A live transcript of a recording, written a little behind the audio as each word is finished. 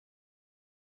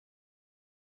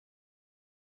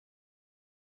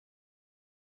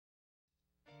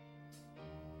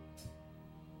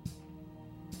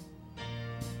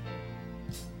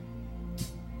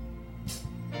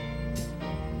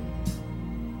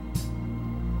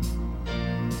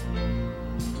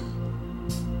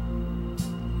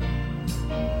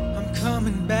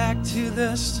back to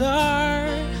the start,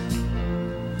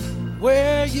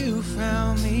 where you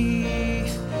found me.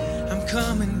 I'm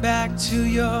coming back to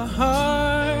your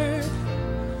heart.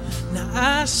 Now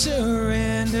I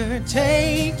surrender,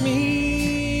 take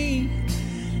me.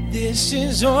 This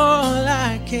is all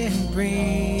I can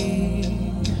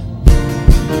bring.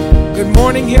 Good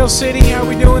morning, Hill City. How are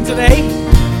we doing today?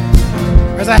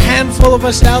 There's a handful of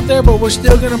us out there, but we're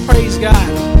still going to praise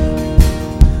God.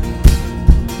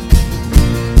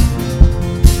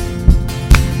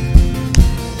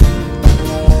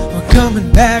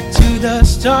 Coming back to the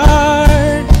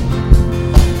start.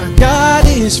 Our God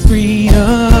is freedom,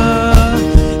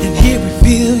 and here we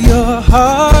feel your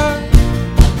heart.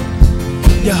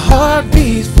 Your heart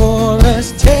beats for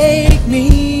us. Take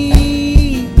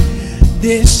me.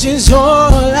 This is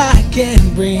all I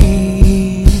can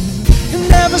bring. You'll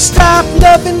never stop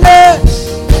loving us,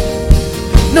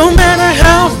 no matter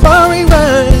how far we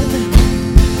run.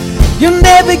 You'll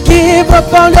never give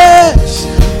up on us.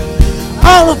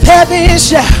 All of heaven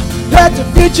shout, let the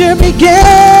future begin.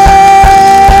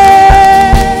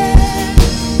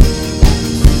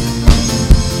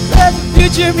 Let the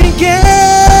future begin.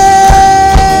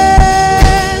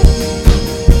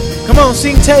 Come on,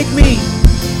 sing, take me.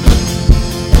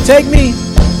 Take me.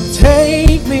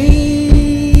 Take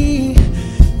me.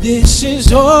 This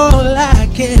is all I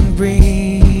can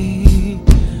bring.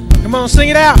 Come on, sing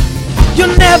it out.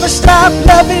 You'll never stop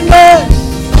loving us,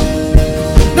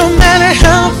 no matter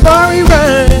how far we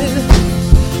run.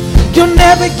 You'll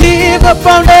never give up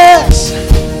on us.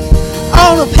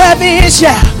 All of heaven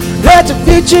shout, let the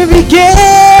future begin.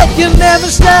 You'll never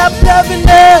stop loving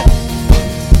us,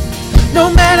 no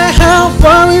matter how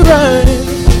far we run.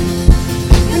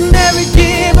 You'll never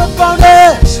give up on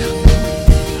us.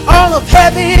 All of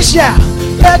heaven shout,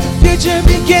 let the future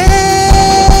begin.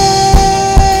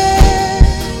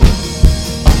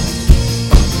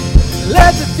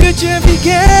 Let the future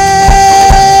begin.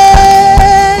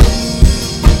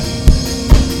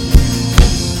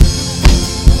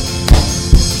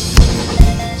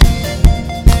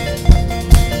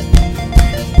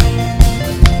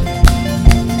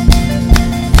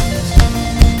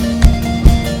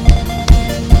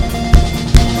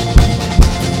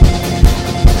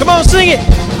 Come on, sing it.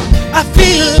 I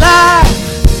feel alive.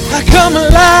 I come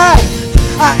alive.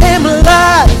 I am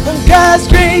alive on God's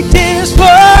great dance floor.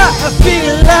 I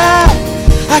feel alive.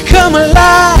 I come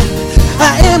alive.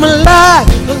 I am alive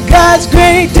on God's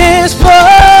great dance floor.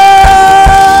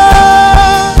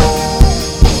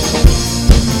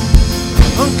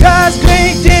 On God's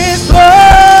great dance floor.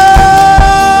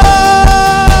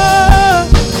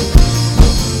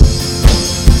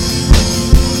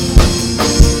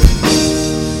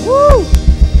 Woo!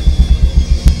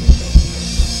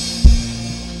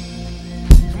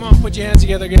 Come on, put your hands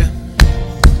together again.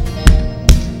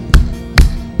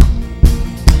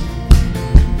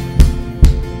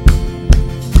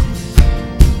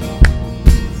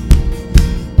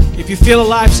 If you feel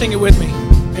alive, sing it with me.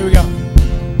 Here we go.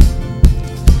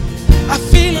 I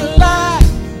feel alive.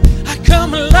 I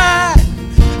come alive.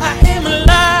 I am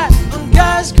alive on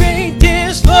God's great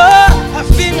dance floor. I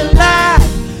feel alive.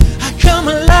 I come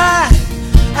alive.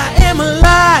 I am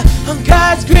alive on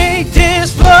God's great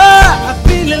dance floor. I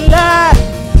feel alive.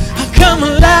 I come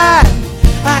alive.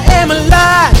 I am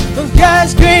alive on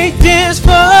God's great dance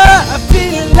floor. I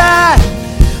feel alive.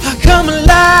 I come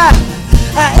alive.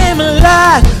 I am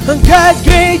alive on God's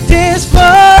great dance floor.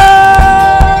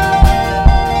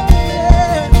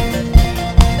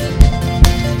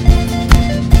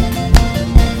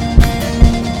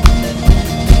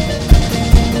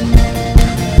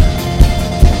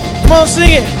 Come on,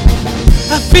 sing it.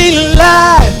 I feel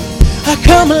alive. I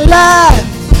come alive.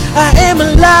 I am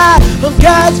alive on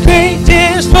God's great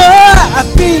dance floor. I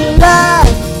feel alive.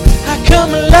 I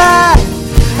come alive.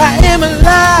 I am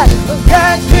alive on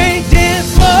God's great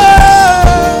dance floor.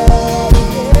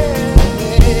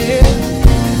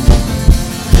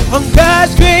 On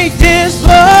God's great dance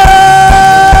floor.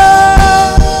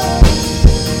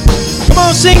 Come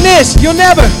on, sing this. You'll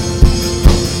never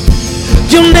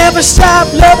stop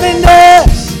loving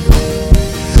us,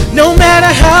 no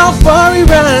matter how far we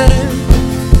run.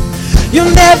 You'll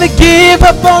never give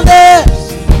up on us.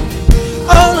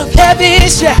 All of heaven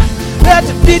shout, let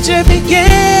the future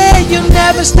begin. You'll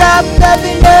never stop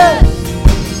loving us,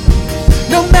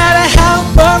 no matter how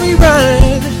far we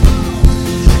run.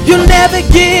 You'll never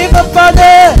give up on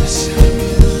us.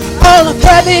 All of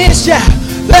heaven shout,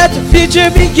 let the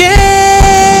future begin.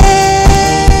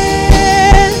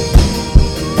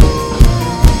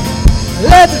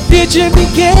 Let the future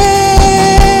begin.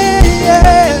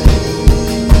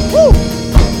 Woo.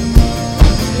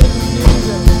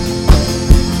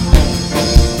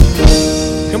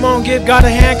 give God a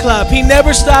hand clap. He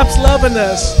never stops loving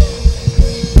us.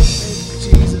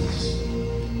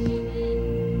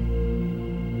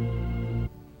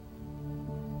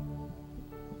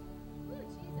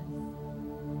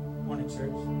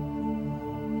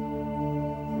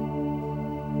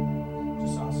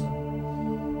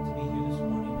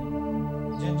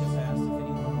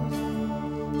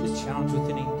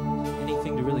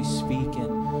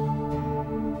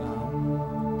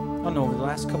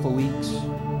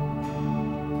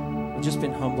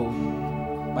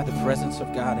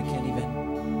 Of God, I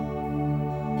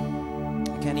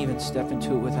can't even step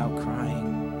into it without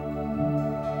crying.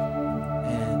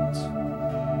 And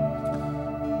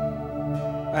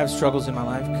I have struggles in my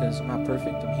life because I'm not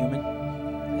perfect, I'm human.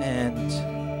 And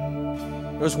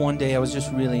there was one day I was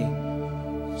just really,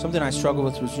 something I struggled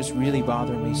with was just really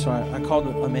bothering me. So I called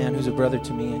a man who's a brother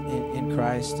to me in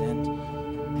Christ, and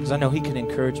because I know he can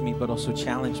encourage me but also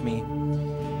challenge me.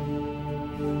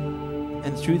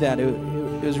 And through that, it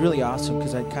was really awesome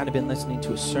because I'd kind of been listening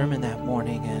to a sermon that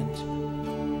morning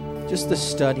and just the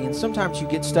study. And sometimes you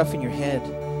get stuff in your head,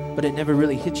 but it never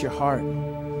really hits your heart.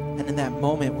 And in that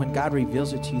moment, when God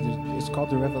reveals it to you, it's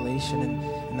called the revelation.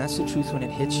 And that's the truth when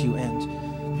it hits you.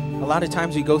 And a lot of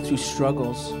times we go through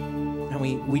struggles and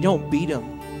we don't beat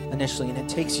them initially. And it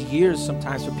takes years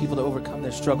sometimes for people to overcome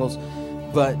their struggles.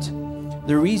 But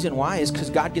the reason why is because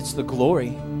God gets the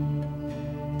glory.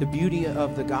 The beauty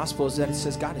of the gospel is that it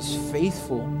says God is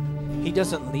faithful. He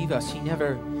doesn't leave us. He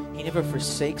never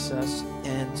forsakes us.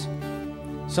 And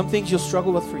some things you'll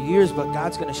struggle with for years, but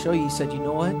God's going to show you. He said, you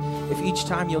know what? If each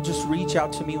time you'll just reach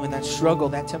out to me when that struggle,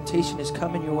 that temptation is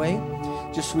coming your way,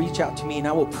 just reach out to me and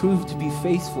I will prove to be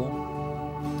faithful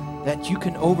that you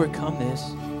can overcome this.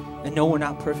 And no, we're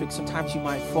not perfect. Sometimes you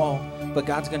might fall, but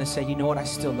God's going to say, you know what? I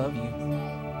still love you.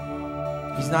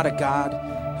 He's not a God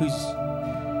who's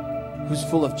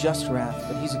full of just wrath,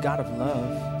 but he's a God of love.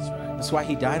 That's right. That's why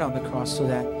he died on the cross, so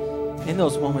that in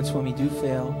those moments when we do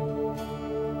fail,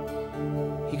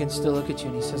 he can still look at you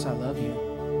and he says, I love you.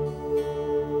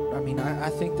 I mean, I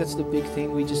think that's the big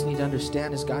thing we just need to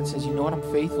understand is God says, you know what, I'm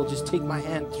faithful. Just take my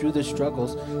hand through the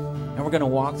struggles and we're going to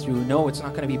walk through. No, it's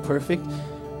not going to be perfect,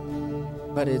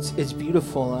 but it's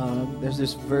beautiful. There's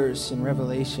this verse in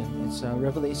Revelation. It's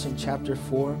Revelation chapter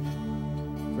 4,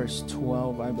 verse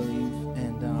 12, I believe.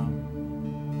 And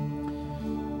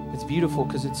it's beautiful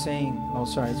because it's saying,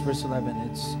 it's verse 11.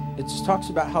 It talks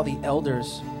about how the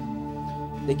elders,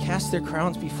 they cast their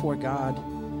crowns before God.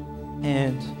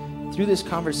 And through this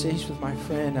conversation with my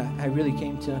friend, I really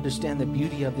came to understand the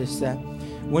beauty of this, that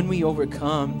when we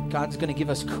overcome, God's going to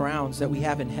give us crowns that we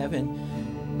have in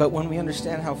heaven. But when we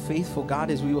understand how faithful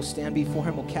God is, we will stand before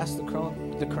him, we'll cast the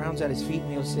crowns at his feet,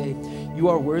 and we'll say, you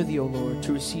are worthy, O Lord,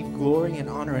 to receive glory and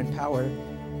honor and power.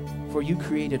 For you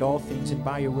created all things, and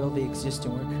by your will they exist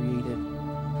and were created.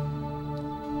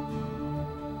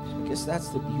 So I guess that's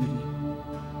the beauty.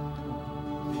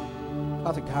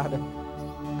 Father God,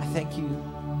 I thank you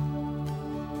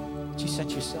that you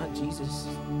sent your son, Jesus,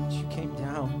 that you came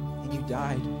down and you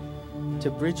died to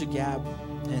bridge a gap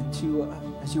and to,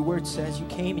 as your word says, you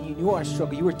came and you knew our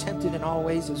struggle. You were tempted in all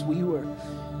ways as we were,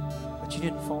 but you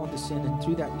didn't fall into sin, and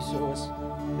through that you show us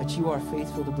that you are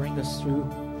faithful to bring us through.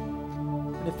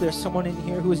 And if there's someone in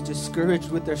here who is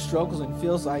discouraged with their struggles and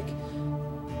feels like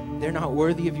they're not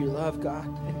worthy of your love, God,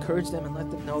 encourage them and let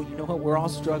them know, you know what, we're all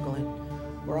struggling.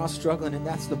 We're all struggling, and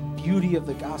that's the beauty of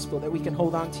the gospel, that we can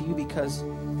hold on to you because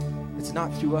it's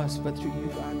not through us, but through you,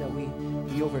 God, that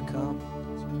we overcome.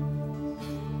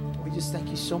 We just thank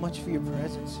you so much for your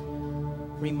presence.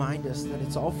 Remind us that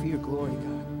it's all for your glory,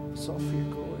 God. It's all for your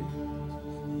glory.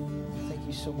 Thank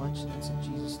you so much. That's in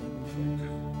Jesus' name we pray.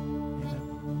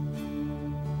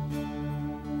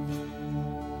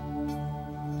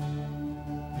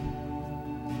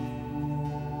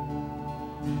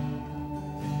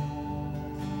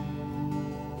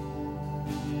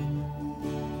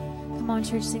 Come on,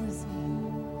 church, sing this song.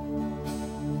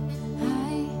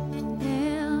 I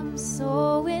am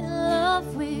so in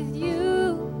love with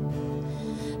you.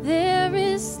 There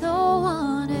is no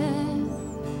one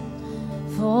else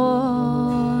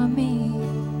for me.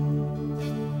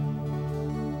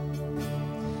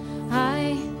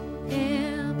 I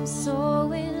am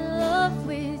so in love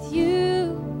with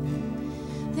you.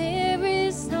 There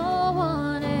is no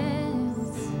one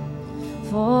else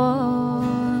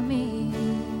for me.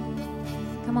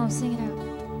 Come on, sing it out.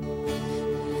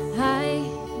 I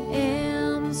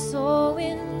am so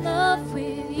in love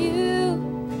with you.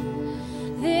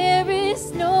 There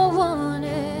is no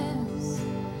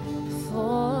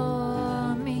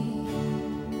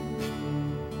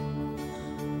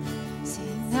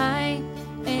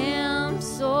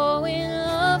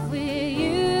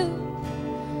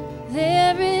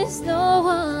is no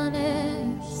one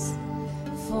else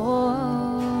for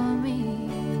me.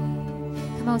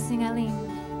 Come on, sing, Eileen.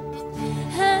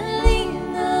 I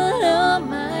lean not on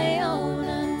my own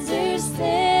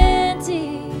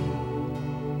understanding.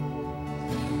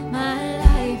 My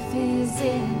life is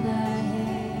in the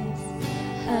hands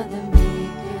of the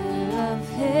maker of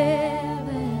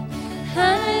heaven. I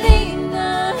lean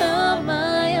not on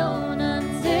my own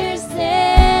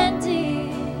understanding.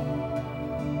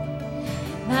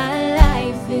 My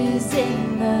life is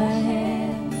in the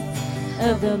hands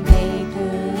of the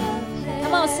maker of heaven.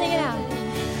 Come on, sing it out.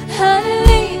 I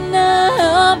lean not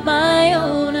on my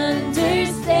own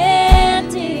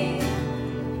understanding.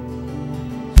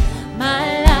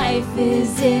 My life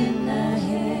is in the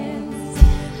hands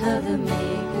of the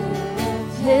maker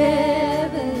of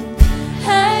heaven.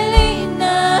 I lean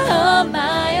not on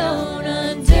my own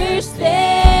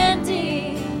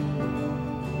understanding.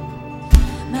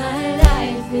 My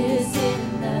life is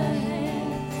in the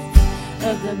hands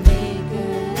of the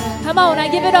maker of Come on, I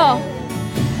give it all.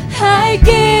 I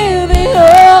give it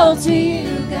all to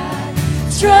you, God,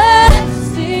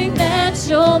 trusting that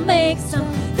you'll make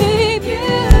something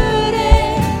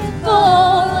beautiful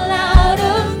out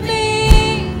of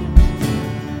me.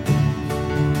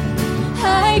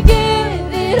 I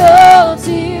give it all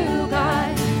to you,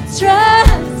 God,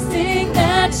 trusting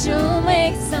that you'll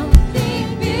make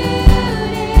something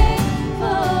beautiful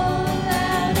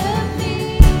out of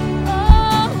me.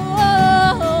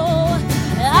 Oh,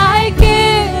 I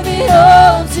give it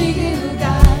all to you,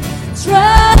 God,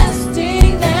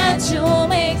 trusting that you'll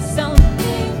make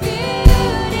something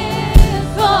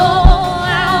beautiful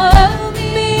out of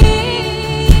me.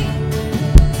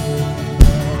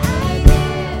 I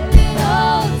give it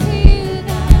all to you,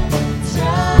 God,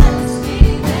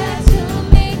 trusting that you'll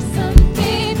make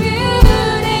something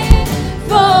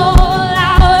beautiful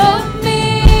out of me.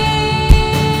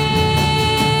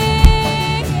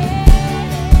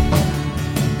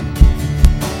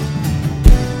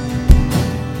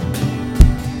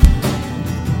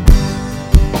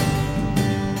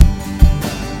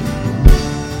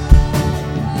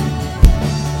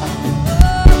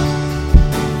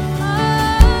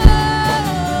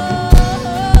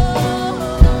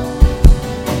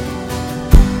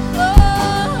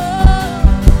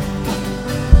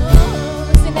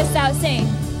 Sing this out, sing.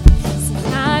 Sing,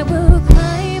 I will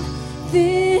climb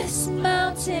this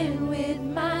mountain with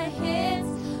my hands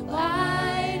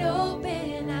wide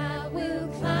open. I will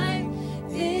climb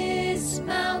this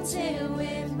mountain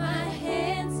with my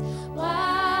hands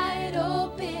wide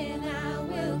open. I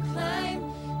will climb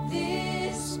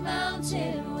this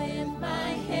mountain with my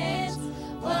hands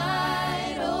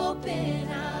wide open.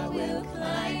 I will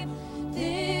climb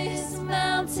this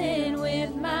mountain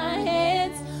with my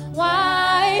hands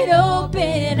wide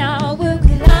open. I will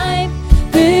climb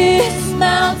this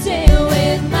mountain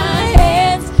with my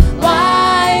hands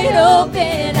wide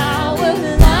open. I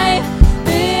will climb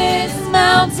this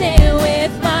mountain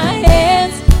with my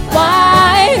hands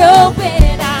wide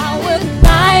open. I will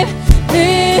climb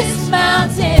this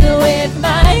mountain with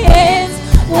my hands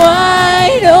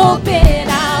wide open.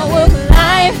 I will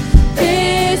climb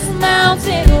this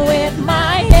mountain with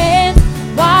my hands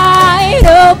wide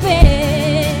open.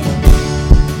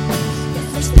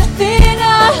 There's nothing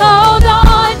I hold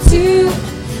on to.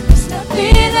 There's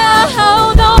nothing I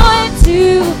hold on to.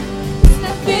 There's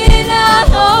nothing I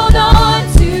hold on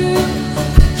to.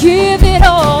 Give it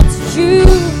all to you.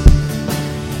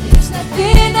 There's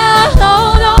nothing I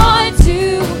hold on to.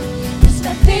 There's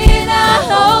nothing I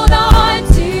hold on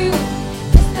to.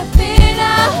 There's nothing I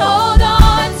hold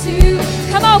on to.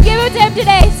 Come on, give it to him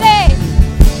today. Say.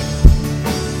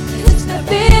 There's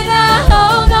nothing I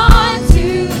hold on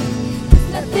to. There's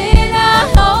nothing I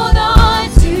hold on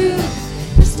to.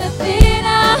 There's nothing I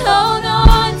hold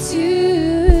on to.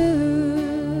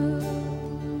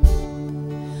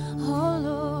 Oh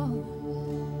Lord,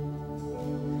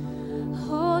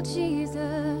 oh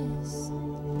Jesus,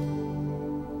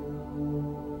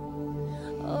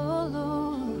 oh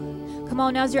Lord. Come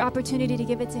on, now's your opportunity to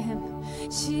give it to him.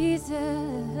 Jesus.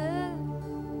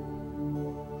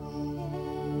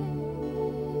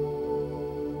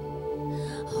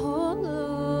 Oh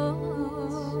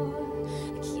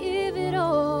Lord, give it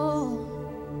all.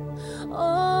 Oh,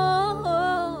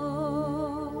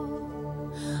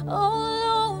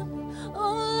 oh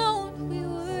Lord, we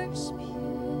worship you.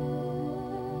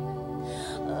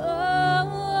 Oh,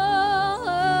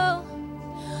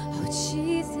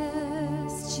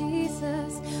 Jesus,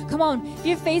 Jesus. Come on, if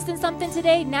you're facing something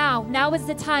today, now is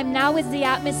the time. Now is the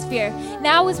atmosphere.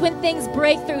 Now is when things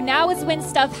break through. Now is when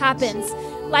stuff happens.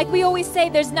 Like we always say,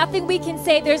 there's nothing we can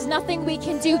say, there's nothing we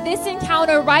can do. This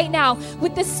encounter right now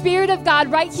with the Spirit of God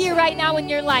right here, right now in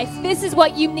your life, this is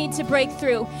what you need to break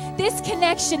through. This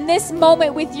connection, this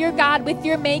moment with your God, with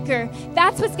your Maker,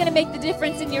 that's what's going to make the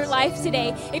difference in your life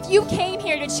today. If you came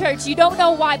here to church, you don't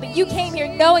know why, but you came here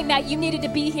knowing that you needed to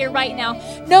be here right now,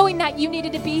 knowing that you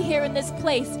needed to be here in this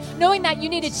place, knowing that you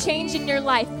need a change in your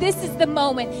life. This is the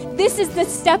moment. This is the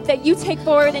step that you take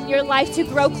forward in your life to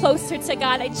grow closer to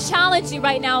God. I challenge you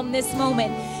right now in this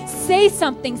moment. Say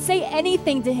something, say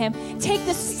anything to Him. Take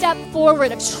the step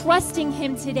forward of trusting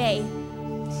Him today.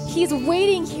 He's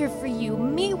waiting here for you.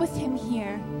 Meet with Him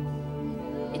here.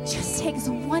 It just takes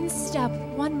one step,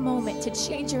 one moment to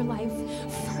change your life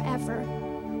forever.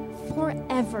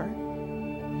 Forever.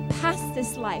 Past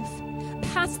this life,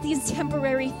 past these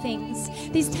temporary things,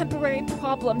 these temporary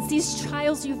problems, these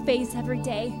trials you face every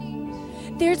day.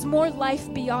 There's more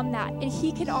life beyond that, and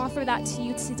He can offer that to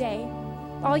you today.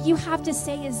 All you have to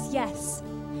say is yes.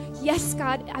 Yes,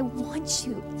 God, I want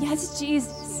you. Yes,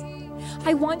 Jesus.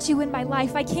 I want you in my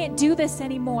life. I can't do this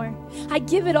anymore. I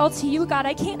give it all to you, God.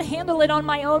 I can't handle it on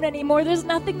my own anymore. There's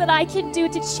nothing that I can do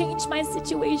to change my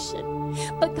situation.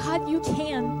 But God, you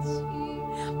can.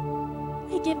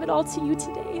 I give it all to you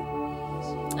today.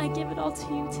 I give it all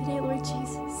to you today, Lord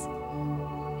Jesus.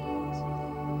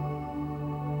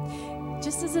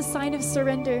 Just as a sign of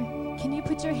surrender, can you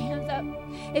put your hands up?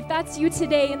 If that's you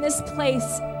today in this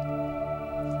place,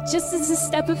 just as a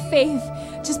step of faith,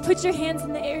 just put your hands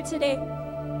in the air today.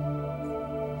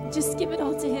 Just give it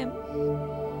all to Him.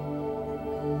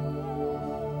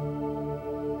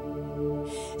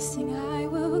 Sing, I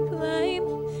will climb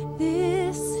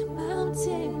this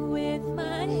mountain with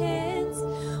my hands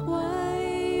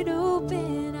wide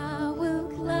open. I will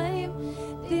climb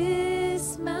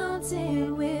this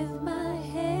mountain with my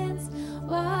hands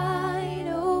wide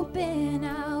open.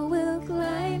 I will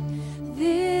climb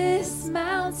this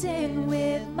mountain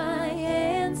with my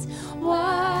hands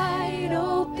wide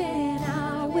open.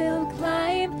 I will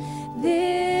climb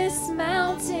this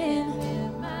mountain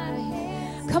with my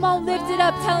hands. Come on, lift it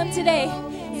up. Tell Him today.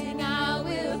 Sing, I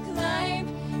will climb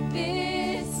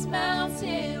this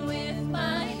mountain with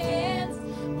my hands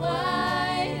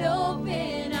wide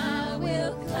open. I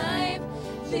will climb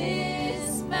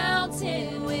this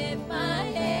mountain with my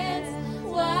hands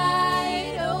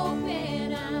wide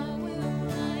open. I will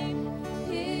climb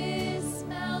this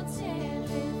mountain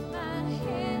with my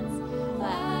hands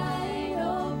wide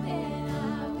open.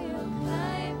 I will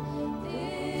climb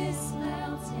this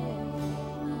mountain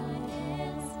with my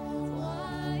hands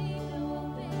wide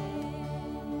open.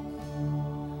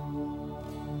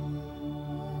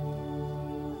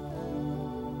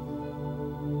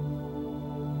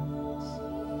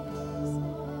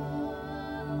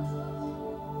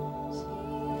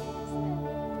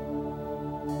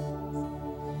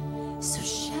 So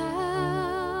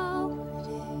shout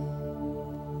it,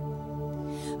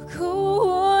 go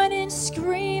on and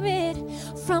scream it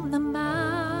from the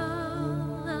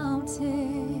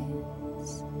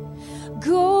mountains.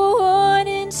 Go on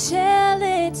and tell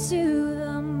it to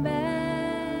the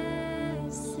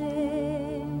masses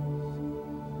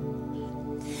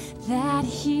that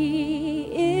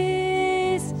He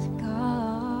is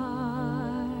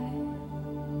God.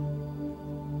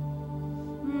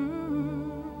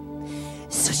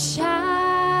 So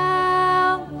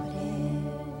shout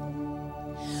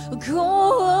it,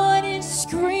 go on and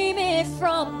scream it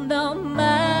from the mountains.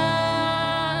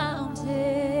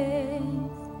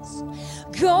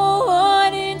 Go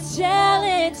on and tell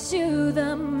it to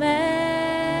the masses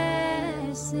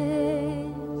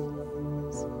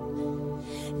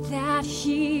that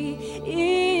He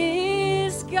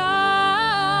is God.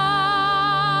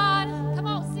 Come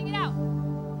on, sing it out.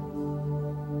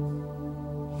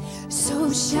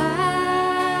 So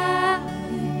shout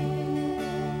it,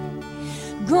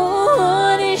 go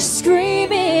on and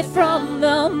scream it from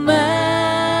the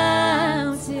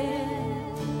mountains.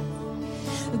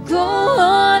 Go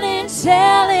on and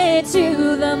tell it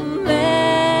to the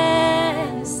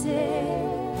masses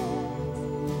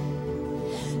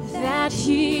that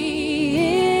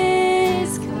He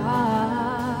is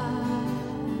God.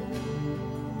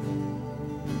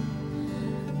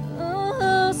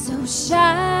 Oh, so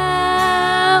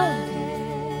shout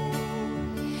it,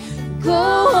 go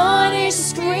on and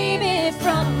scream it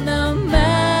from the mountains.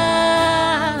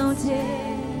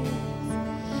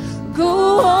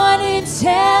 Go on and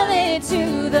tell it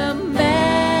to the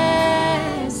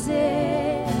masses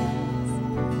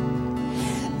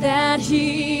that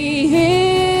He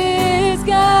is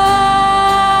God.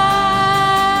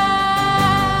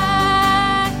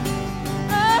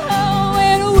 Oh,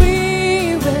 and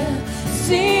we will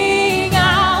sing.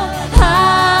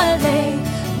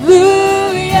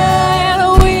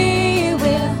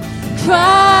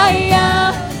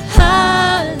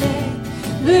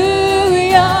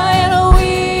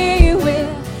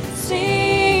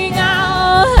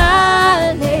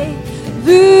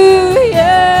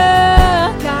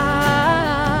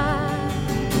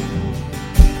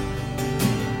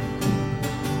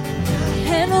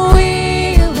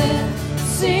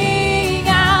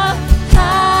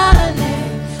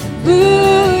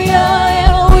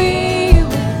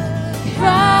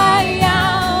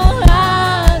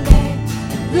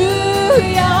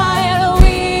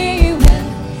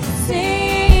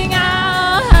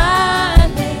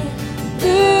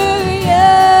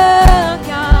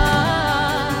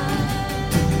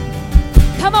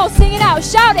 now.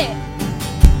 Shout it.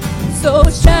 So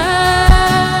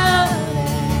shout it.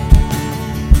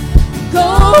 Go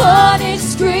on and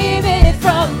scream it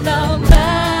from the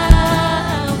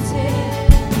mountain.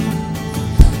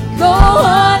 Go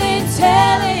on and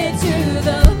tell it to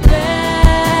the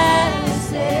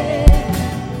masses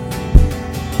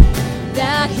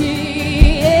that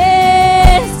He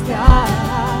is God.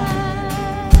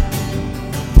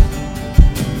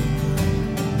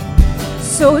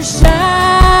 So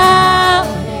shout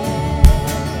it.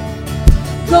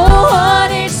 Go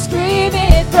on and scream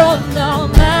it from the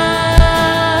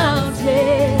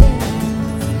mountain.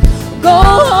 Go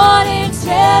on and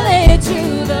tell it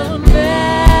to the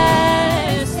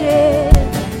masses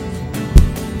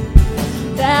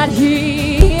that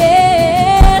He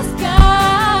is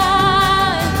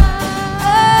God.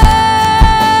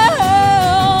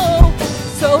 Oh,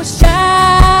 so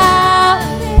shout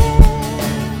it.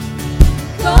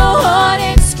 Go on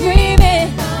and scream it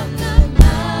from the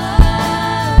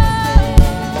mountain.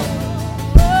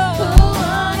 Go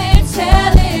on and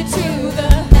tell it to the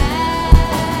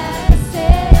masses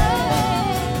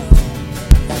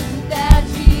that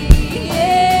He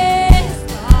is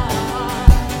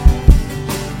God.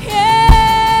 Yeah.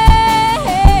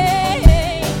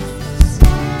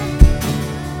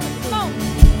 Come on.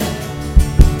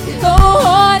 Go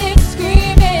on and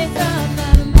scream it from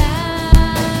the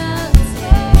mountain.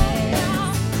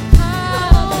 Go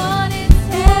on and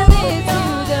tell it to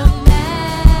the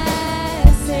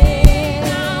masses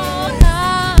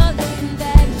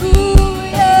that He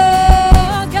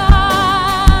is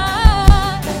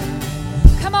God.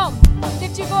 Come on,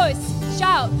 lift your voice,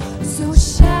 shout. So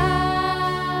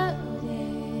shout it.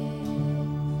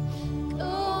 Go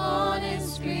on and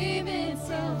scream it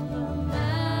from the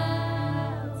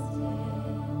mountains.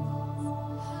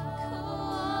 Go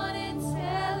on and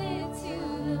tell it to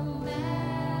the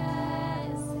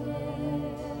masses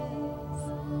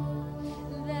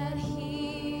that He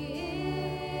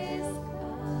is God.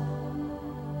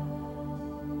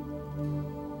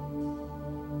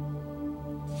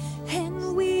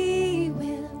 And we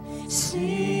will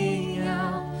sing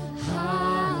out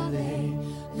hallelujah.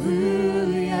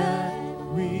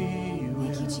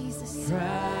 Thank you, Jesus.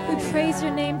 We praise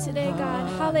your name today, God.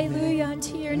 Hallelujah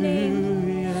unto your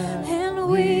name. And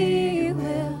we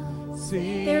will.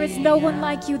 There is no one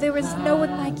like you. There is no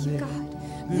one like you, God.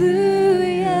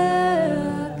 Hallelujah,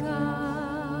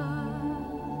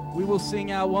 God. We will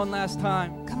sing out one last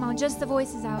time. Come on, just the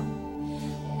voices out.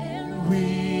 And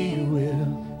We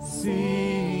will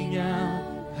sing out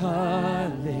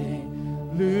hallelujah.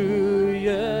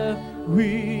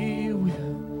 We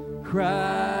will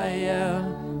cry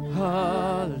out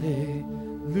hallelujah.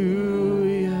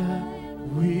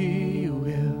 We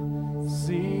will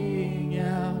sing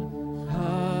out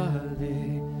hallelujah.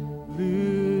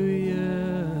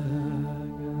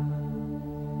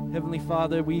 Heavenly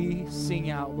Father, we sing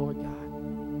out, Lord God.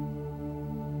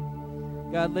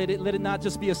 God, let it not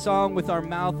just be a song with our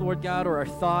mouth, Lord God, or our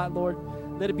thought, Lord.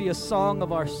 Let it be a song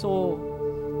of our soul,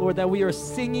 Lord, that we are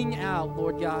singing out,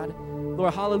 Lord God.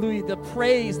 Lord, hallelujah, the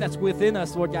praise that's within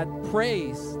us, Lord God.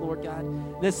 Praise, Lord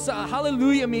God. This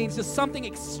hallelujah means just something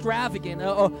extravagant,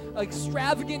 an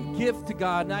extravagant gift to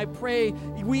God. And I pray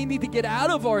we need to get out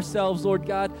of ourselves, Lord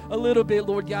God, a little bit,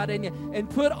 Lord God, and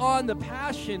put on the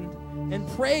passion and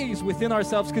praise within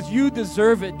ourselves because you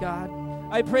deserve it, God.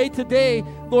 I pray today,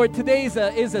 Lord, today is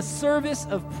a service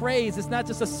of praise. It's not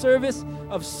just a service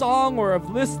of song or of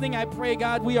listening. I pray,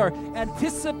 God, we are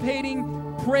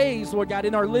anticipating praise, Lord God,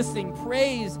 in our listening,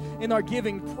 praise in our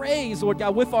giving, praise, Lord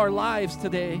God, with our lives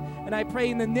today. And I pray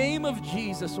in the name of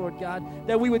Jesus, Lord God,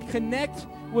 that we would connect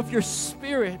with your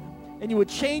Spirit and you would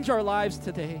change our lives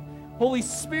today. Holy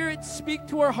Spirit, speak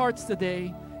to our hearts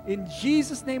today. In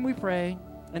Jesus' name we pray.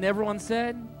 And everyone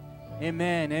said,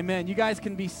 amen, amen. You guys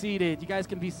can be seated. You guys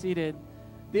can be seated.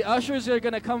 The ushers are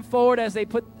going to come forward as they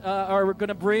are going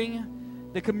to bring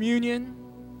the communion,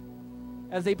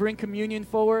 as they bring communion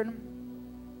forward.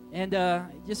 And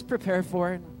just prepare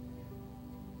for it.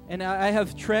 And I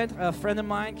have Trent, a friend of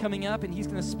mine, coming up, and he's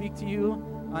going to speak to you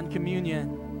on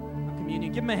communion.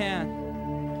 Give him a hand.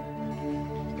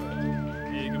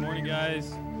 Hey, good morning,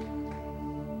 guys.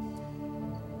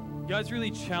 God's really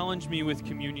challenged me with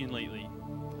communion lately.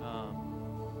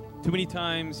 Too many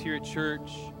times here at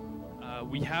church,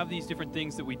 we have these different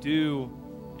things that we do,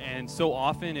 and so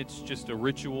often it's just a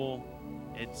ritual.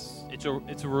 It's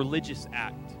a religious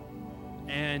act.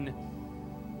 And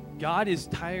God is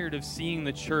tired of seeing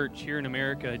the church here in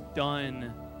America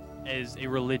done as a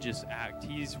religious act.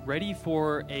 He's ready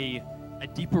for a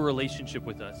deeper relationship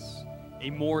with us,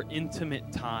 a more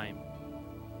intimate time.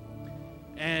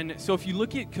 And so if you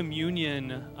look at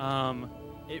communion,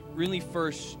 it really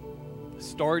first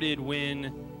started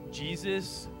when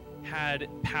Jesus had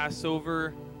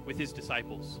Passover with his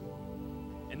disciples.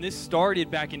 And this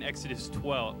started back in Exodus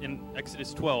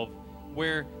 12,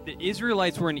 where the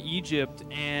Israelites were in Egypt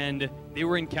and they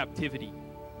were in captivity.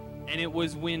 And it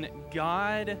was when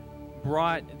God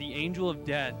brought the angel of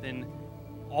death, and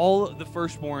all the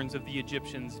firstborns of the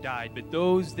Egyptians died. But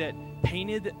those that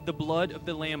painted the blood of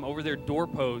the lamb over their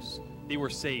doorposts, they were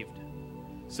saved.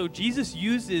 So Jesus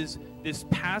uses this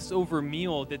Passover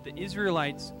meal that the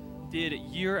Israelites did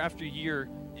year after year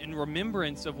in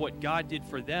remembrance of what God did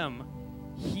for them.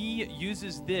 He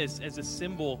uses this as a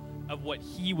symbol of what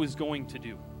he was going to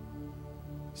do.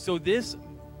 So this,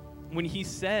 when he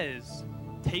says,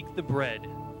 take the bread,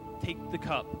 take the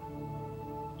cup,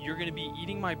 you're going to be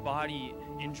eating my body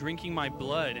and drinking my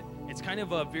blood, it's kind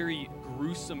of a very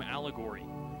gruesome allegory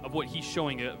of what he's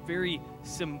showing, a very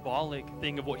symbolic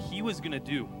thing of what he was going to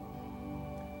do.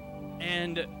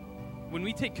 And when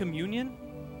we take communion,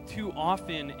 too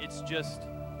often it's just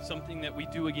something that we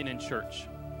do again in church.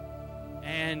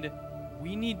 And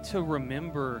we need to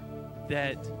remember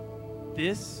that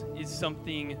this is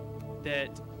something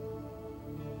that,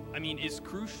 is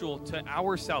crucial to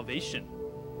our salvation.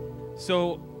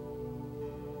 So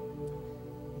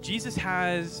Jesus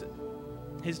has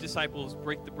his disciples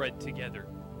break the bread together.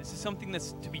 This is something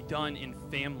that's to be done in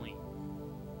family.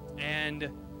 And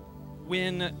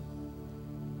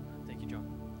thank you, John.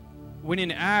 When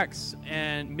in Acts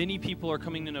and many people are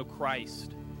coming to know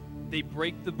Christ, they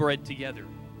break the bread together,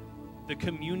 the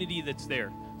community that's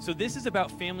there. So this is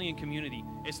about family and community.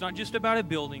 It's not just about a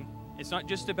building. It's not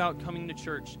just about coming to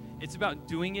church. It's about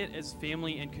doing it as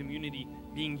family and community,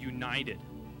 being united.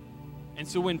 And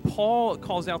so when Paul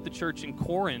calls out the church in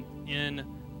Corinth in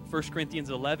 1 Corinthians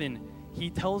 11, he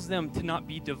tells them to not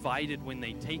be divided when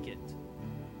they take it,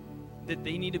 that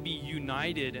they need to be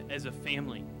united as a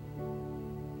family.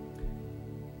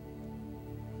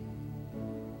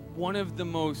 One of the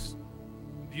most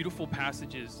beautiful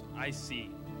passages I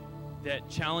see that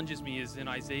challenges me is in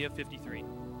Isaiah 53.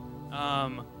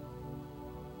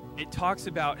 It talks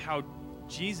about how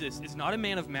Jesus is not a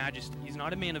man of majesty. He's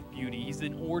not a man of beauty. He's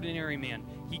an ordinary man.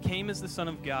 He came as the Son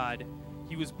of God.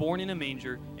 He was born in a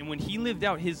manger. And when he lived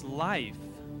out his life,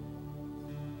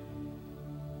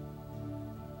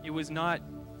 it was not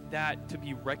that to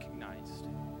be recognized.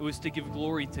 It was to give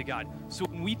glory to God. So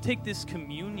when we take this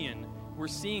communion, we're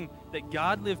seeing that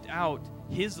God lived out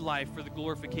his life for the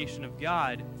glorification of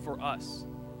God for us.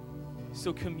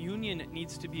 So communion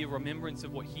needs to be a remembrance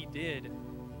of what he did,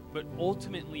 but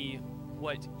ultimately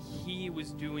what he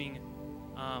was doing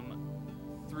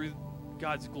through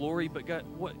God's glory,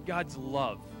 but God's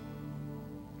love.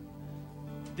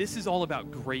 This is all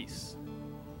about grace.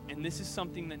 And this is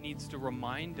something that needs to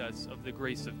remind us of the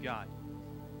grace of God.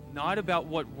 Not about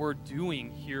what we're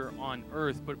doing here on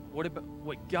earth, but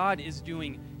what God is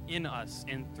doing in us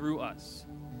and through us.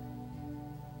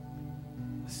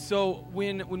 So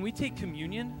when we take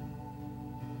communion,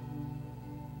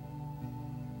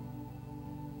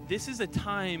 this is a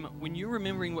time when you're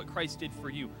remembering what Christ did for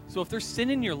you. So if there's sin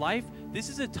in your life, this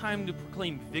is a time to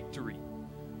proclaim victory.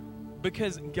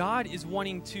 Because God is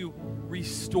wanting to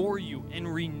restore you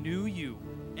and renew you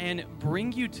and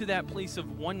bring you to that place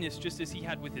of oneness just as he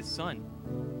had with his son.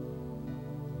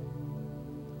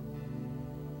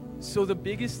 So the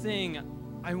biggest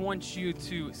thing I want you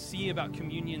to see about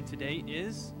communion today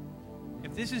is,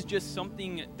 if this is just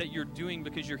something that you're doing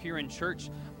because you're here in church,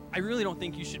 I really don't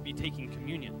think you should be taking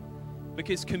communion.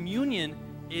 Because communion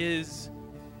is,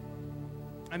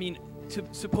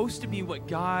 supposed to be what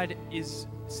God is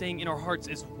saying in our hearts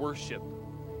as worship.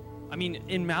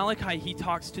 In Malachi, he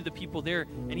talks to the people there,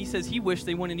 and he says he wished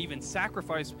they wouldn't even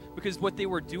sacrifice, because what they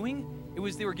were doing,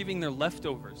 they were giving their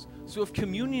leftovers. So if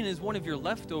communion is one of your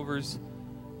leftovers,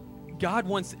 God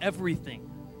wants everything.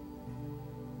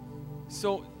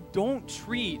 So don't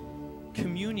treat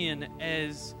communion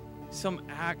as some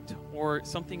act or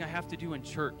something I have to do in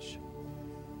church.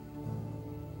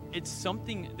 It's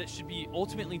something that should be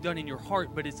ultimately done in your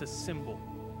heart, but it's a symbol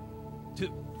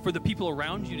for the people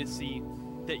around you to see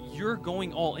that you're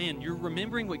going all in. You're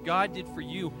remembering what God did for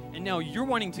you, and now you're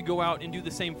wanting to go out and do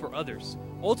the same for others.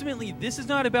 Ultimately, this is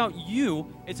not about you.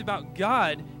 It's about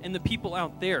God and the people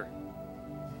out there,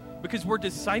 because we're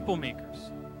disciple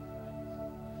makers.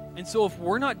 And so if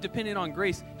we're not dependent on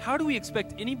grace, how do we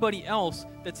expect anybody else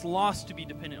that's lost to be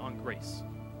dependent on grace?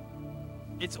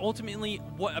 It's ultimately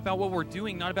about what we're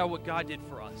doing, not about what God did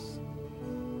for us.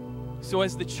 So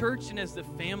as the church and as the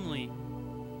family,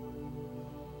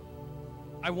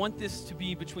 I want this to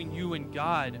be between you and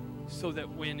God, so that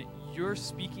when you're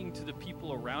speaking to the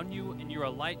people around you and you're a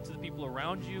light to the people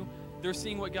around you, they're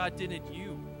seeing what God did in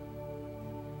you.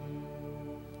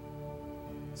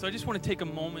 So I just want to take a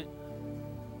moment,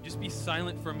 just be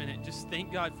silent for a minute, just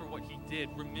thank God for what he did.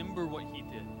 Remember what he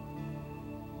did.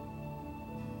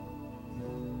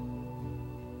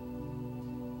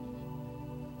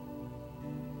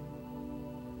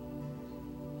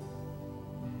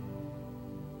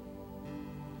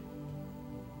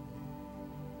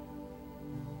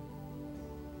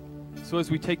 So as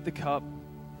we take the cup,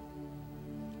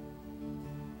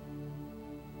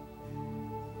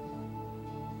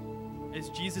 as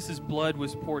Jesus' blood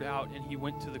was poured out and he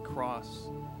went to the cross,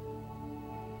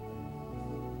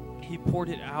 he poured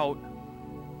it out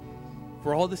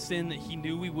for all the sin that he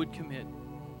knew we would commit.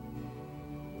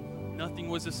 Nothing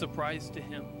was a surprise to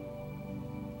him.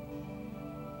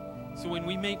 So when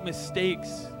we make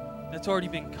mistakes, that's already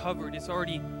been covered. It's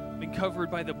already been covered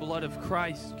by the blood of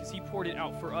Christ, because he poured it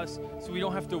out for us, so we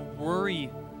don't have to worry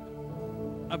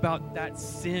about that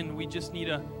sin. We just need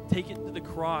to take it to the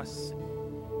cross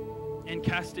and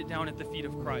cast it down at the feet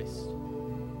of Christ.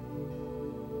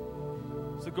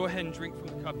 So go ahead and drink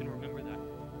from the cup and remember that.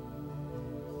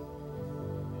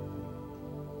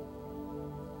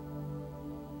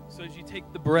 So as you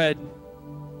take the bread,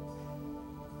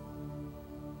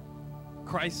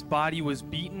 Christ's body was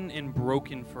beaten and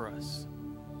broken for us.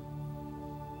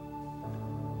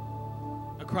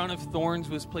 A crown of thorns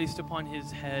was placed upon his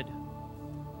head.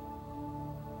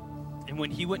 And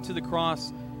when he went to the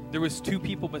cross, there was two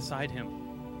people beside him.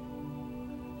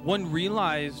 One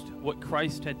realized what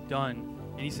Christ had done,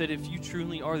 and he said, "If you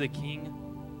truly are the King,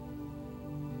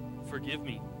 forgive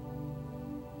me."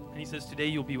 And he says, "Today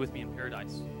you'll be with me in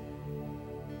paradise."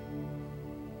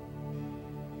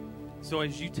 So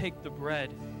as you take the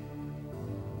bread,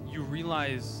 you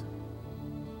realize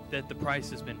that the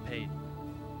price has been paid.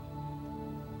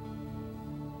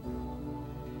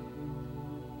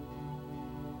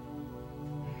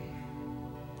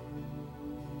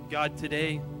 God,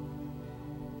 today,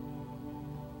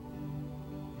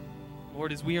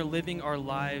 Lord, as we are living our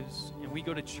lives and we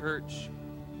go to church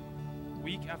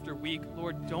week after week,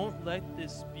 Lord, don't let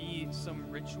this be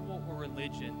some ritual or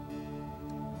religion.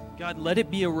 God, let it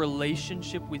be a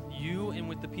relationship with you and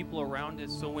with the people around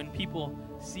us, so when people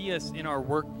see us in our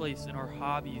workplace, in our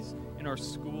hobbies, in our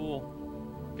school,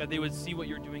 God, they would see what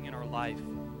you're doing in our life.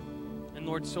 And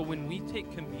Lord, so when we take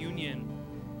communion,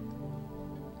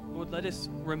 Lord, let us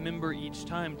remember each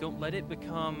time. Don't let it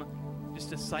become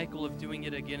just a cycle of doing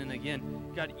it again and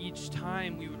again. God, each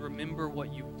time we would remember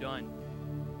what you've done.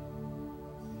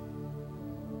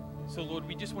 So, Lord,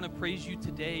 we just want to praise you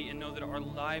today and know that our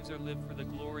lives are lived for the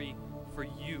glory for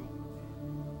you.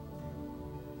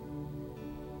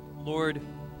 Lord,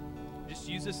 just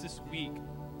use us this week.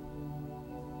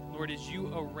 Lord, as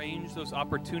you arrange those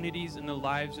opportunities in the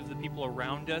lives of the people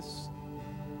around us,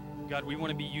 God, we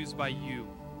want to be used by you.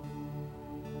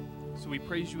 So we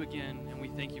praise you again, and we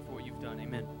thank you for what you've done.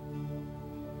 Amen.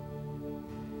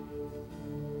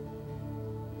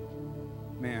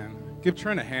 Man, give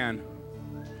Trent a hand.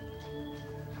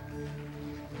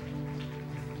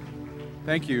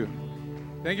 Thank you.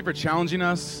 Thank you for challenging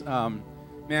us.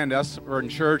 Man, us or in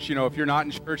church, if you're not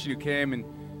in church and you came and,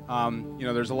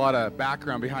 there's a lot of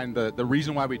background behind the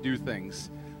reason why we do things.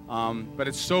 But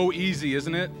it's so easy,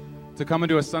 isn't it, to come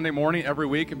into a Sunday morning every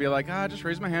week and be like, just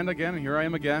raise my hand again, and here I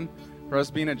am again. For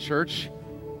us being at church,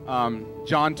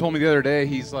 John told me the other day,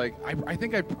 he's like, I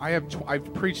think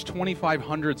I've preached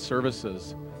 2,500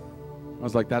 services. I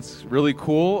was like, that's really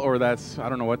cool, or I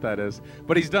don't know what that is.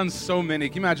 But he's done so many.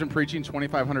 Can you imagine preaching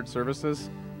 2,500 services?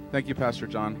 Thank you, Pastor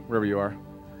John, wherever you are.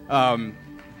 I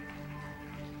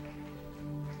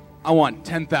want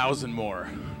 10,000 more.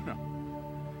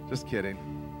 Just kidding.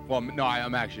 Well, no,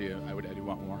 I do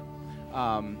want more.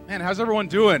 Man, how's everyone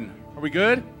doing? Are we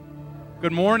good?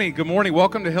 Good morning. Good morning.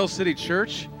 Welcome to Hill City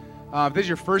Church. If this is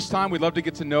your first time, we'd love to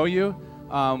get to know you.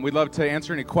 We'd love to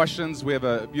answer any questions. We have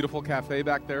a beautiful cafe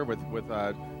back there with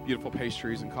beautiful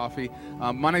pastries and coffee.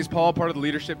 My name's Paul, part of the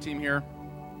leadership team here,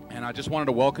 and I just wanted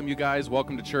to welcome you guys.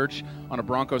 Welcome to church on a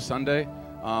Bronco Sunday.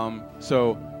 This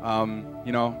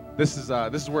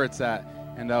is where it's at.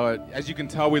 And as you can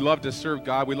tell, we love to serve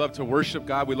God. We love to worship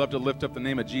God. We love to lift up the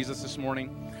name of Jesus this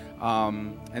morning.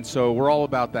 And so we're all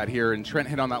about that here. And Trent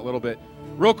hit on that a little bit.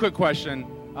 Real quick question.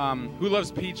 Who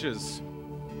loves peaches?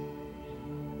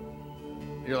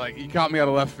 You're like, you caught me out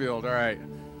of left field. All right.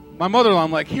 My mother-in-law,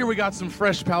 I'm like, here, we got some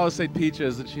fresh Palisade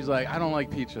peaches. And she's like, I don't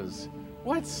like peaches.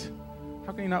 What?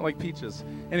 How can you not like peaches?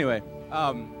 Anyway,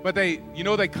 but they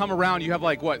come around. You have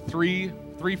like, what, three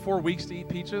 3-4 weeks to eat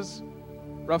peaches,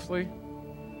 roughly.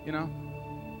 You know,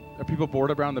 are people bored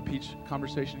around the peach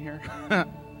conversation here?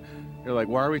 You're like,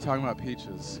 why are we talking about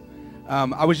peaches?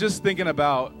 I was just thinking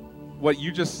about what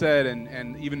you just said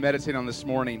and even meditating on this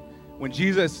morning. When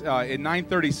Jesus, in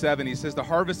 9:37, he says, the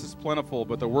harvest is plentiful,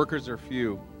 but the workers are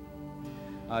few.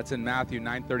 It's in Matthew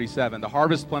 9:37. The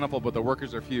harvest is plentiful, but the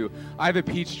workers are few. I have a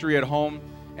peach tree at home,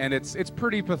 and it's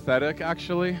pretty pathetic,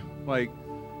 actually. Like,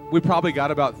 we probably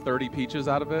got about 30 peaches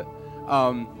out of it.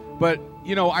 But,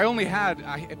 you know, I only had,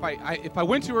 if I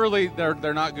went too early,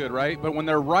 they're not good, right? But when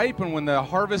they're ripe and when the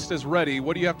harvest is ready,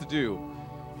 what do you have to do?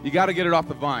 You got to get it off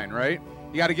the vine, right?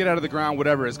 You got to get it out of the ground,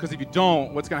 whatever it is. Because if you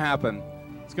don't, what's going to happen?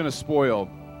 It's going to spoil.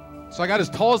 So I got as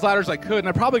tall as ladder as I could, and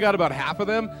I probably got about half of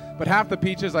them. But half the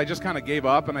peaches, I just kind of gave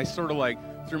up, and I sort of like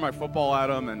threw my football at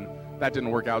them, and that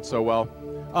didn't work out so well.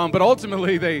 But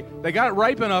ultimately, they got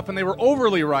ripe enough, and they were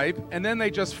overly ripe, and then they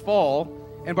just fall.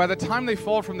 And by the time they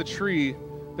fall from the tree,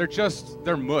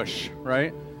 they're mush,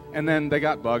 right? And then they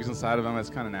got bugs inside of them. It's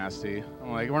kind of nasty.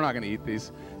 I'm like, we're not going to eat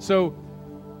these. So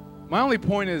my only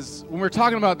point is, when we're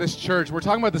talking about this church, we're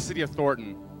talking about the city of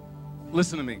Thornton.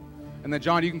 Listen to me. And then,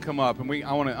 John, you can come up, and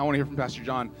I want to hear from Pastor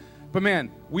John. But,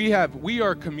 man, we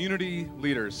are community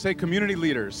leaders. Say community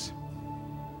leaders.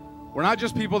 We're not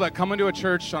just people that come into a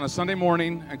church on a Sunday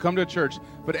morning and come to a church,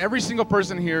 but every single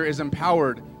person here is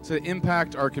empowered to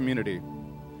impact our community.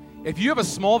 If you have a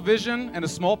small vision and a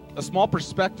small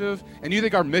perspective, and you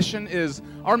think our mission is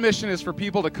for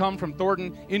people to come from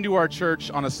Thornton into our church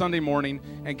on a Sunday morning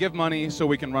and give money so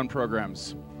we can run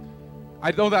programs.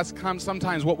 I know that's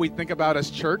sometimes what we think about as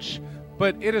church,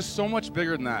 but it is so much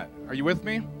bigger than that. Are you with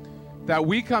me? That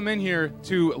we come in here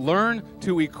to learn,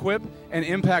 to equip, and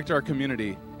impact our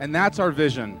community. And that's our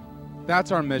vision.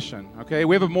 That's our mission, okay?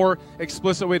 We have a more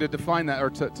explicit way to define that, or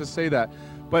to say that.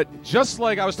 But just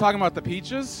like I was talking about the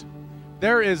peaches,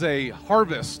 there is a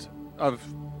harvest of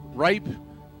ripe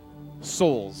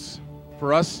souls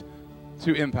for us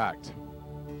to impact.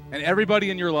 And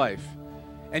everybody in your life.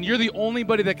 And you're the only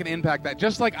buddy that can impact that.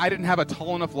 Just like I didn't have a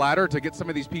tall enough ladder to get some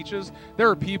of these peaches, there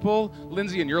are people,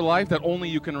 Lindsay, in your life that only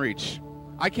you can reach.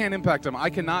 I can't impact them. I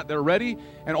cannot. They're ready,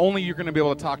 and only you're going to be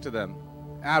able to talk to them.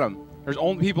 Adam, there's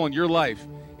only people in your life,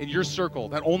 in your circle,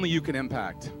 that only you can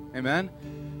impact. Amen?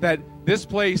 That this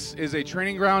place is a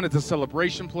training ground. It's a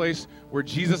celebration place where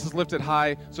Jesus is lifted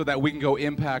high so that we can go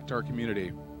impact our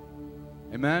community.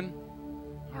 Amen?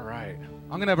 All right.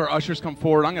 I'm going to have our ushers come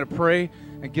forward. I'm going to pray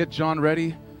and get John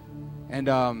ready. And,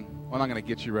 well, I'm not going to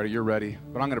get you ready. You're ready.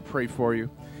 But I'm going to pray for you.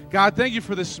 God, thank you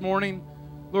for this morning.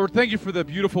 Lord, thank you for the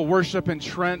beautiful worship and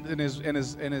Trent and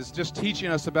his just teaching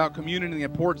us about community and the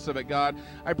importance of it, God.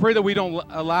 I pray that we don't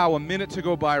allow a minute to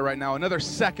go by right now, another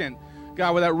second,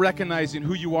 God, without recognizing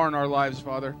who you are in our lives,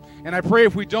 Father. And I pray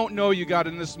if we don't know you, God,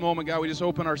 in this moment, God, we just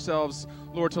open ourselves,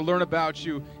 Lord, to learn about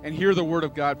you and hear the word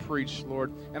of God preached,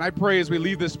 Lord. And I pray as we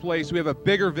leave this place, we have a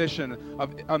bigger vision,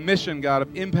 of a mission, God, of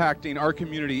impacting our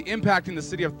community, impacting the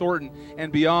city of Thornton and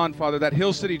beyond, Father, that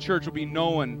Hill City Church will be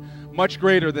known much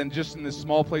greater than just in this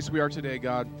small place we are today,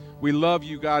 God. We love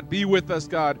you, God. Be with us,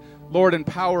 God. Lord,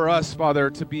 empower us, Father,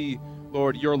 to be,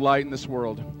 Lord, your light in this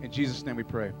world. In Jesus' name we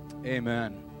pray.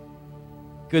 Amen.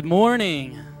 Good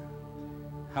morning.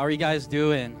 How are you guys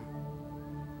doing?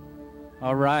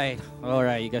 All right,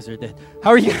 you guys are dead. How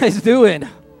are you guys doing?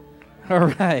 All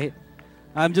right.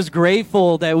 I'm just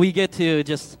grateful that we get to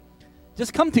just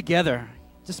come together.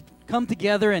 Just come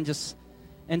together and just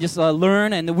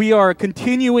learn. And we are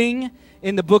continuing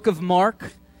in the book of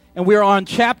Mark. And we're on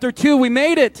chapter 2. We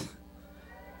made it.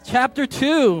 Chapter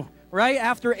 2, right?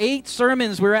 After 8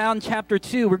 sermons, we're on chapter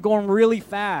 2. We're going really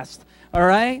fast, all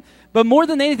right? But more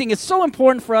than anything, it's so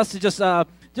important for us to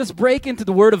just break into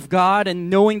the Word of God and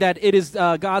knowing that it is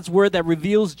God's Word that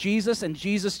reveals Jesus, and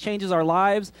Jesus changes our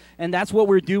lives. And that's what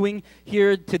we're doing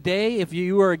here today. If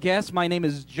you are a guest, my name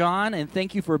is John, and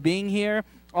thank you for being here.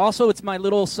 Also, it's my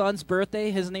little son's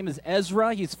birthday. His name is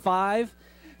Ezra. He's 5.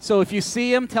 So if you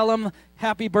see him, tell him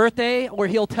happy birthday, or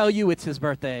he'll tell you it's his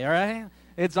birthday, all right?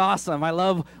 It's awesome. I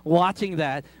love watching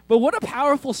that. But what a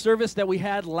powerful service that we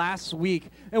had last week.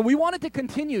 And we wanted to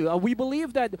continue. We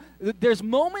believe that there's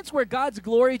moments where God's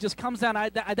glory just comes down.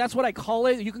 That's what I call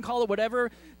it. You can call it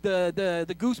whatever,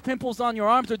 the goose pimples on your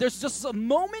arms. Or there's just a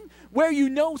moment where you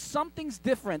know something's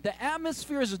different. The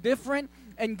atmosphere is different.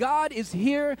 And God is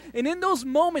here. And in those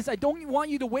moments, I don't want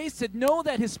you to waste it. Know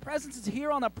that his presence is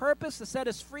here on a purpose to set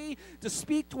us free, to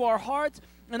speak to our hearts.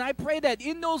 And I pray that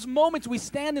in those moments we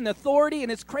stand in authority.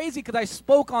 And it's crazy because I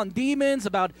spoke on demons,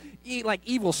 about like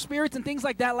evil spirits and things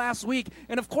like that last week.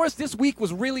 And of course, this week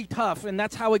was really tough. And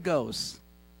that's how it goes.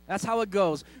 That's how it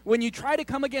goes. When you try to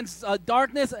come against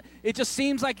darkness, it just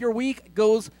seems like your week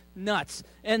goes nuts.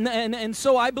 And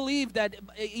so I believe that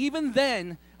even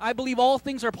then, I believe all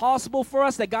things are possible for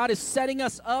us, that God is setting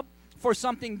us up for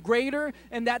something greater,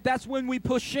 and that's when we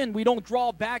push in. We don't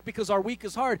draw back because our week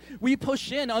is hard. We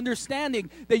push in, understanding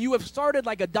that you have started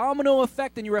like a domino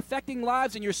effect, and you're affecting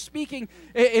lives, and you're speaking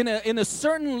in a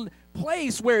certain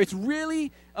place where it's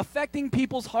really affecting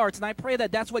people's hearts. And I pray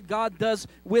that that's what God does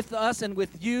with us and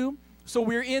with you. So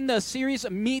we're in the series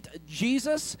Meet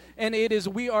Jesus, and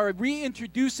we are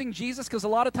reintroducing Jesus, because a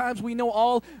lot of times we know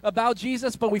all about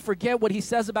Jesus, but we forget what he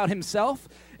says about himself.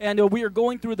 And we are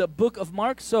going through the book of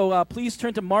Mark, so please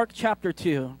turn to Mark chapter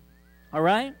 2. All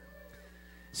right?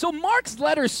 So Mark's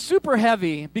letter is super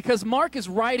heavy because Mark is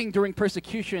writing during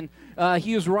persecution.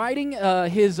 He was writing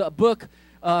his book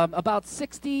about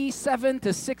 67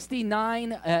 to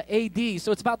 69 AD.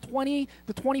 So it's about 20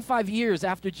 to 25 years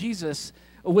after Jesus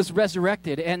was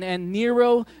resurrected, and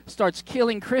Nero starts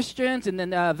killing Christians, and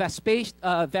then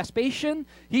Vespasian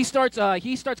he starts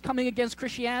coming against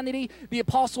Christianity. The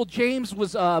Apostle James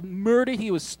was murdered. He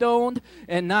was stoned,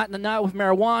 and not with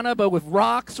marijuana, but with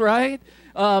rocks, right?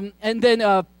 And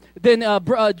then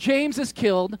James is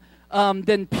killed.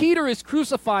 Then Peter is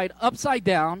crucified upside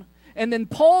down. And then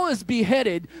Paul is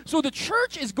beheaded. So the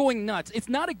church is going nuts. It's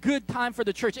not a good time for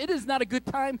the church. It is not a good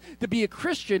time to be a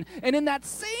Christian. And in that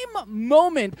same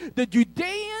moment, the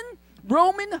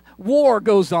Judean-Roman war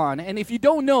goes on. And if you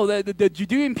don't know, the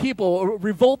Judean people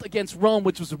revolt against Rome,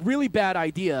 which was a really bad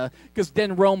idea, because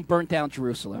then Rome burnt down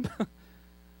Jerusalem.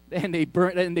 and they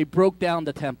broke down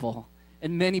the temple.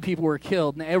 And many people were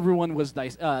killed, and everyone was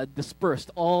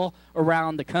dispersed all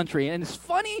around the country. And it's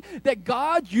funny that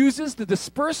God uses the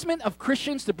disbursement of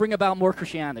Christians to bring about more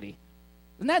Christianity.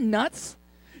 Isn't that nuts?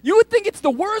 You would think it's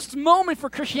the worst moment for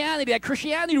Christianity, that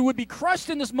Christianity would be crushed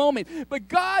in this moment. But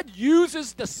God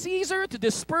uses the Caesar to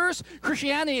disperse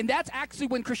Christianity, and that's actually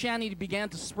when Christianity began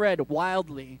to spread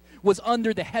wildly, was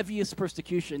under the heaviest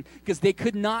persecution, because they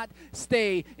could not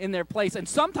stay in their place. And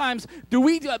sometimes,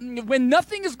 when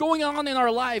nothing is going on in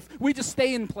our life, we just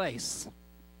stay in place.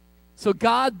 So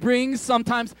God brings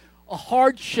sometimes a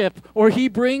hardship, or he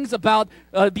brings about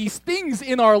these things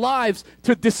in our lives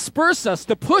to disperse us,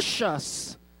 to push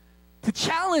us, to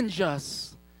challenge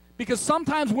us. Because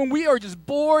sometimes when we are just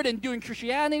bored and doing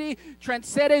Christianity,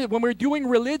 transcended, when we're doing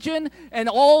religion, and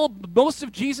most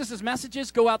of Jesus' messages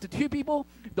go out to two people,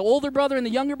 the older brother and the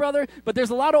younger brother, but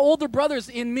there's a lot of older brothers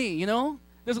in me, you know?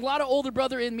 There's a lot of older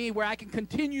brother in me where I can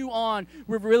continue on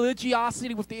with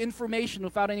religiosity, with the information,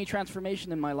 without any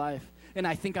transformation in my life. And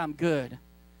I think I'm good.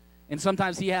 And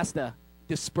sometimes he has to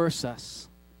disperse us.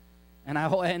 And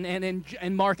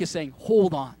Mark is saying,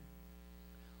 hold on.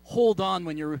 Hold on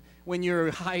when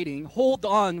you're hiding. Hold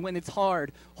on when it's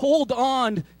hard. Hold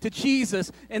on to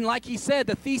Jesus. And like he said,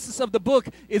 the thesis of the book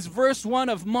is verse 1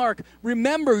 of Mark.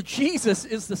 Remember, Jesus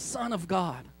is the Son of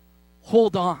God.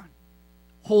 Hold on.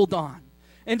 Hold on.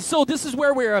 And so this is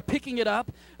where we're picking it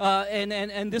up,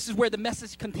 and this is where the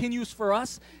message continues for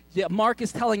us. Yeah, Mark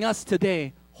is telling us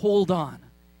today, hold on.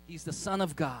 He's the Son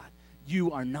of God.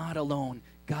 You are not alone.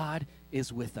 God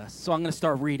is with us. So I'm going to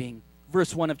start reading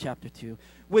verse 1 of chapter 2.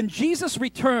 When Jesus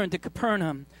returned to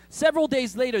Capernaum, several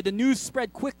days later, the news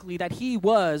spread quickly that he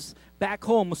was back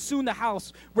home. Soon the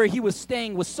house where he was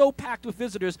staying was so packed with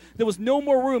visitors, there was no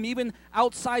more room even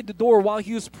outside the door while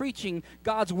he was preaching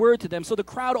God's word to them. So the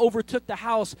crowd overtook the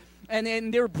house,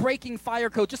 and they were breaking fire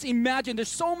codes. Just imagine, there's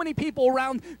so many people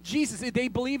around Jesus. They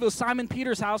believe it was Simon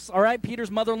Peter's house, all right?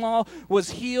 Peter's mother-in-law was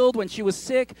healed when she was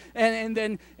sick, and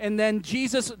then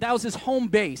Jesus, that was his home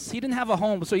base. He didn't have a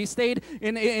home, so he stayed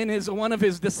in one of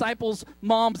his disciples'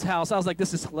 mom's house. I was like,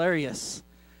 this is hilarious.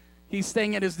 He's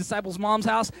staying at his disciples' mom's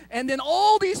house, and then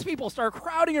all these people start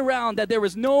crowding around that there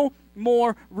was no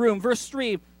more room. Verse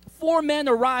 3, 4 men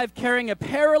arrived carrying a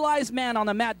paralyzed man on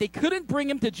a mat. They couldn't bring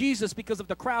him to Jesus because of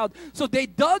the crowd, so they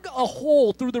dug a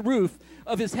hole through the roof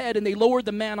of his head, and they lowered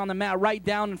the man on the mat right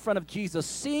down in front of Jesus.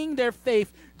 Seeing their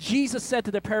faith, Jesus said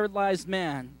to the paralyzed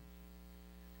man,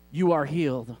 "You are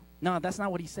healed." No, that's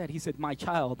not what he said. He said, "My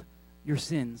child, your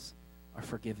sins are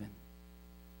forgiven."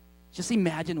 Just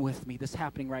imagine with me this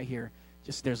happening right here.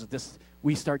 Just there's this,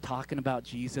 we start talking about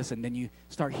Jesus, and then you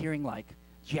start hearing like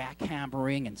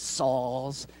jackhammering and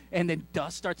saws, and then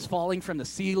dust starts falling from the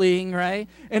ceiling, right?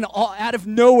 And out of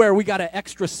nowhere, we got an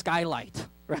extra skylight,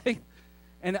 right?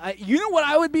 And you know what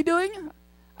I would be doing?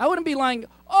 I wouldn't be like,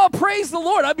 "Oh, praise the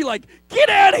Lord." I'd be like, "Get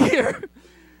out of here.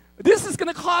 This is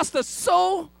going to cost us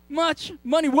so much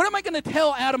money. What am I going to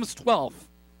tell Adam's 12?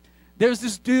 There's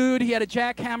this dude, he had a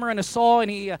jackhammer and a saw,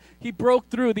 and he broke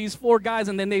through these 4 guys,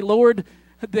 and then they lowered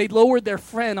they lowered their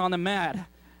friend on the mat.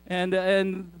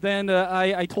 And then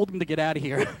I told him to get out of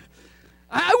here.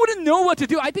 I wouldn't know what to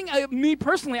do. I think, me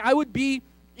personally, I would be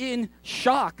in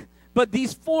shock. But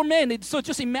these 4 men, so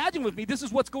just imagine with me, this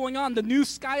is what's going on. The new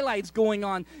skylight's going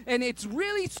on. And it's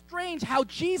really strange how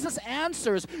Jesus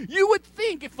answers. You would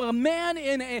think if a man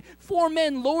and 4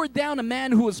 men lowered down a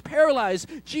man who was paralyzed,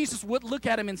 Jesus would look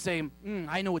at him and say,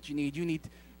 I know what you need.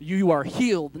 You are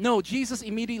healed. No, Jesus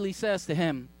immediately says to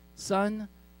him, son,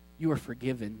 you are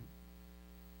forgiven.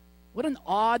 What an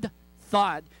odd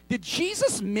thought. Did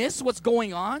Jesus miss what's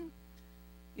going on?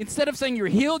 Instead of saying you're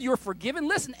healed, you're forgiven.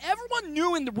 Listen, everyone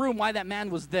knew in the room why that man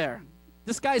was there.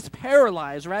 This guy's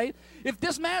paralyzed, right? If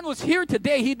this man was here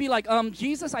today, he'd be like,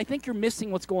 Jesus, I think you're missing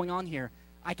what's going on here.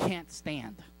 I can't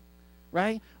stand,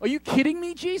 right? Are you kidding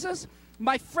me, Jesus?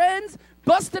 My friends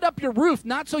busted up your roof,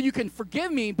 not so you can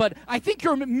forgive me, but I think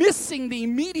you're missing the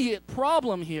immediate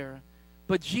problem here.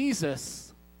 But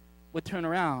Jesus would turn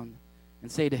around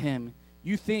and say to him,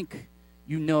 you think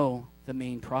you know the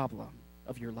main problem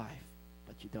of your life.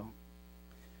 You don't.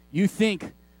 You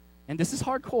think, and this is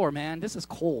hardcore, man. This is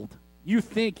cold. You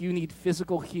think you need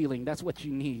physical healing. That's what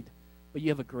you need. But you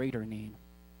have a greater need,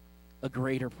 a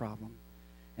greater problem.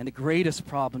 And the greatest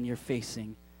problem you're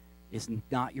facing is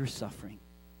not your suffering,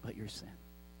 but your sin.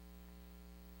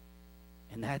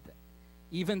 And that,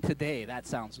 even today, that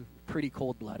sounds pretty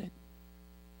cold-blooded,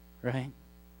 right?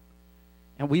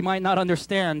 And we might not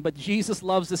understand, but Jesus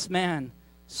loves this man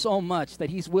so much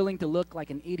that he's willing to look like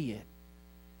an idiot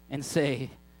and say,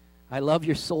 I love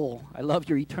your soul, I love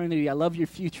your eternity, I love your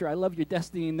future, I love your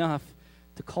destiny enough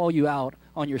to call you out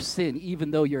on your sin,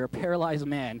 even though you're a paralyzed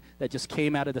man that just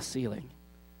came out of the ceiling.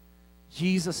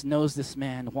 Jesus knows this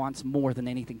man wants more than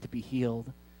anything to be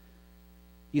healed.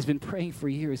 He's been praying for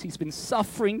years. He's been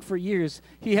suffering for years.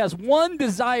 He has one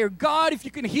desire. God, if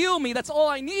you can heal me, that's all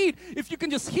I need. If you can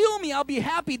just heal me, I'll be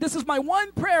happy. This is my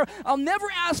one prayer. I'll never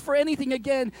ask for anything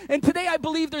again. And today I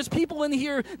believe there's people in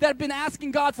here that have been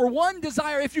asking God for one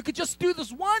desire. If you could just do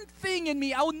this one thing in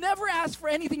me, I will never ask for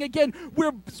anything again.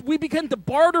 We begin to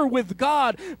barter with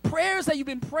God. Prayers that you've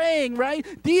been praying, right?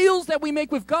 Deals that we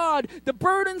make with God. The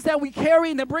burdens that we carry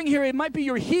and that bring here. It might be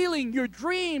your healing, your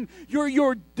dream,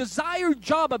 your desired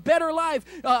job, a better life,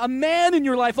 a man in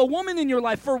your life, a woman in your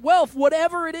life, for wealth,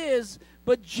 whatever it is.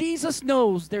 But Jesus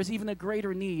knows there's even a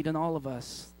greater need in all of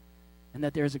us, and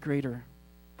that there's a greater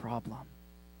problem,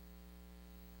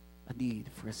 a need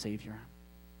for a Savior.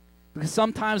 Because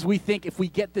sometimes we think if we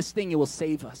get this thing, it will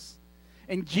save us.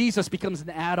 And Jesus becomes an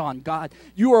add-on. God,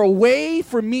 you are a way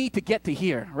for me to get to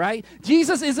here, right?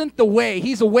 Jesus isn't the way.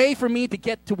 He's a way for me to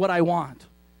get to what I want.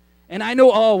 And I know,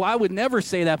 I would never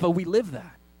say that, but we live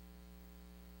that.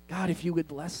 God, if you would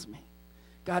bless me.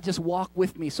 God, just walk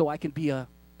with me so I can be a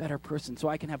better person, so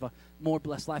I can have a more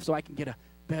blessed life, so I can get a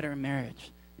better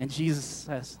marriage. And Jesus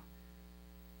says,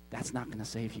 that's not going to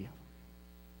save you.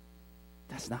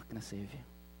 That's not going to save you.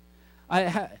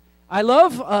 I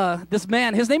love this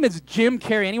man. His name is Jim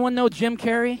Carrey. Anyone know Jim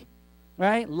Carrey?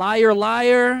 Right? Liar,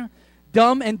 liar,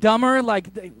 Dumb and Dumber.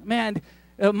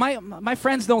 My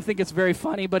friends don't think it's very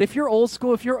funny, but if you're old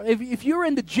school, if you're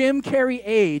in the Jim Carrey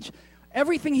age,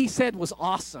 everything he said was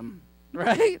awesome,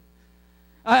 right?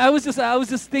 I was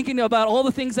just thinking about all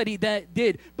the things that he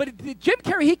did. But Jim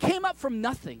Carrey, he came up from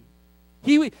nothing.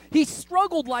 He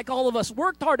struggled like all of us,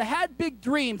 worked hard, had big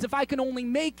dreams. If I can only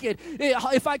make it,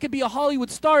 if I could be a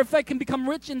Hollywood star, if I can become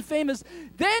rich and famous,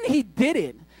 then he did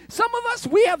it. Some of us,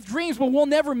 we have dreams, but we'll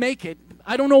never make it.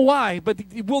 I don't know why, but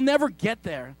we'll never get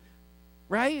there.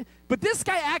 Right? But this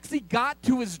guy actually got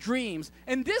to his dreams.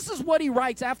 And this is what he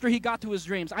writes after he got to his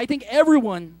dreams. I think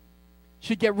everyone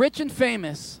should get rich and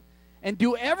famous and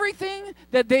do everything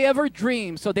that they ever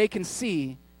dreamed so they can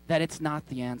see that it's not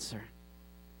the answer.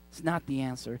 It's not the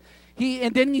answer.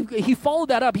 He followed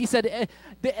that up. He said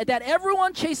that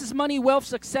everyone chases money, wealth,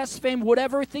 success, fame,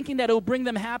 whatever, thinking that it will bring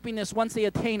them happiness once they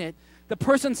attain it. The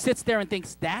person sits there and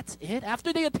thinks, that's it?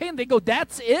 After they attain it, they go,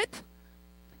 that's it?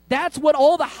 That's what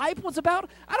all the hype was about?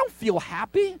 I don't feel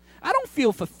happy. I don't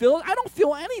feel fulfilled. I don't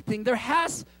feel anything. There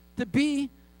has to be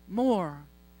more.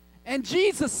 And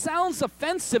Jesus sounds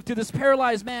offensive to this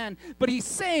paralyzed man, but he's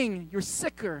saying you're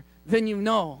sicker than you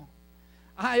know.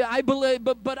 I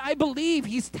believe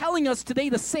he's telling us today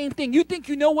the same thing. You think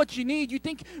you know what you need. You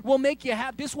think will make you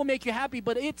happy. This will make you happy,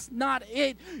 but it's not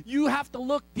it. You have to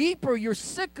look deeper. You're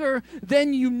sicker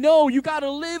than you know. You got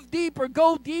to live deeper.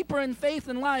 Go deeper in faith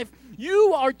and life.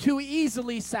 You are too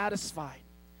easily satisfied.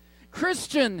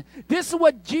 Christian, this is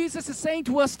what Jesus is saying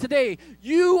to us today.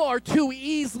 You are too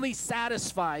easily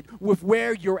satisfied with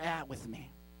where you're at with me.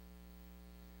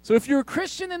 So if you're a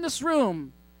Christian in this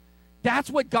room, That's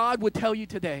what God would tell you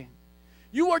today.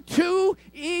 You are too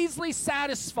easily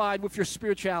satisfied with your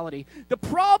spirituality. The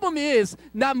problem is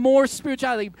not more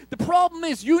spirituality. The problem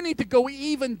is you need to go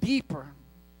even deeper.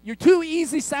 You're too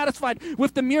easily satisfied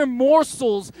with the mere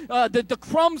morsels, the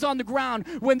crumbs on the ground,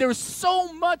 when there's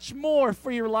so much more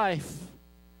for your life.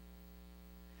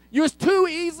 You're too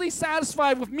easily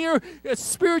satisfied with mere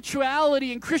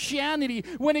spirituality and Christianity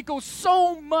when it goes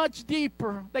so much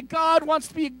deeper. That God wants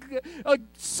to be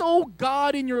so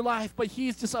God in your life, but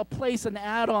He's just a place, an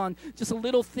add-on, just a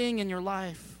little thing in your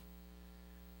life.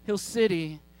 Hill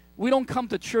City, we don't come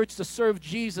to church to serve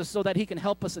Jesus so that He can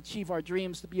help us achieve our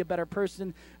dreams, to be a better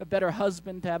person, a better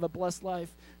husband, to have a blessed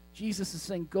life. Jesus is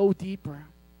saying, go deeper.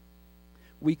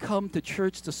 We come to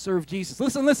church to serve Jesus.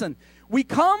 Listen. We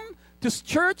come to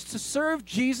church to serve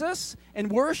Jesus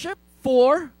and worship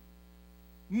for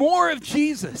more of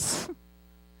Jesus.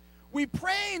 We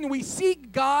pray and we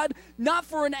seek God not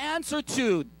for an answer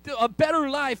to a better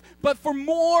life, but for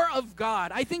more of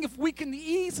God. I think if we can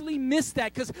easily miss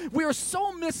that, because we are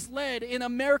so misled in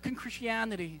American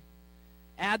Christianity.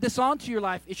 Add this on to your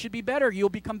life. It should be better. You'll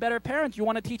become better parents. You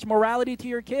want to teach morality to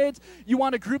your kids. You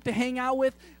want a group to hang out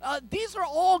with. These are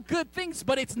all good things,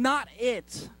 but it's not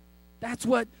it. That's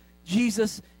what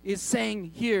Jesus is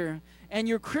saying here. And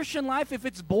your Christian life, if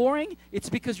it's boring, it's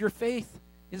because your faith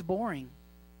is boring.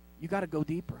 You got to go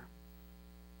deeper.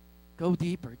 Go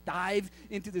deeper. Dive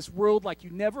into this world like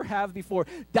you never have before.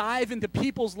 Dive into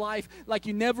people's life like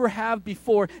you never have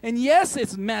before. And yes,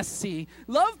 it's messy.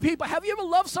 Love people. Have you ever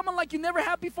loved someone like you never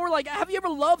have before? Like, have you ever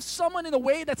loved someone in a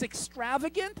way that's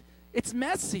extravagant? It's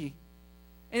messy.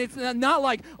 And it's not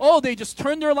like, oh, they just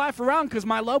turned their life around because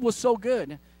my love was so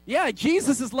good. Yeah,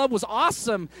 Jesus' love was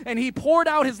awesome, and He poured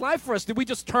out His life for us. Did we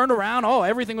just turn around? Oh,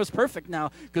 everything was perfect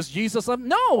now because Jesus loved?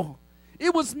 No.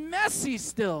 It was messy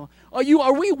still.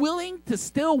 Are we willing to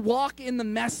still walk in the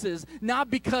messes,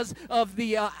 not because of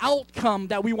the outcome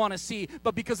that we want to see,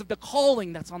 but because of the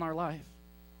calling that's on our life?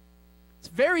 It's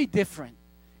very different.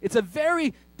 It's a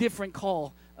very different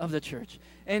call of the church.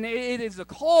 And it is a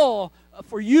call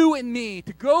for you and me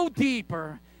to go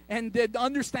deeper and the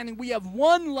understanding we have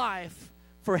one life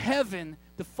for heaven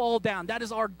to fall down. That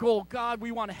is our goal. God,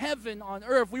 we want heaven on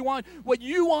earth. We want what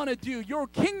you want to do. Your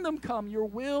kingdom come, your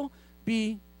will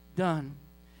be done.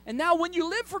 And now when you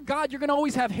live for God, you're going to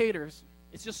always have haters.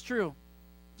 It's just true.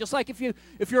 Just like if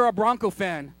you're a Bronco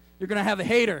fan, you're going to have a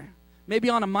hater. Maybe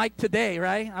on a mic today,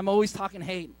 right? I'm always talking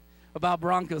hate about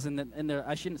Broncos, and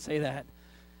I shouldn't say that.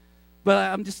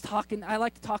 But I'm just talking. I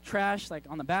like to talk trash, like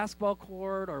on the basketball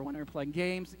court or when we're playing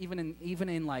games, even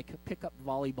in like pickup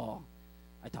volleyball.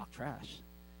 I talk trash.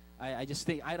 I just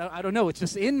think, I don't know, it's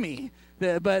just in me.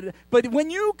 But when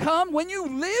you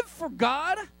live for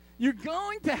God, you're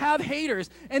going to have haters,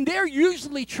 and they're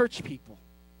usually church people.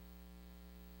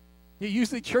 They're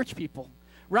usually church people,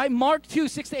 right? Mark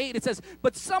 2:6-8, it says,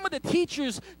 but some of the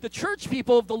teachers, the church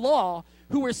people of the law,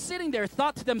 who were sitting there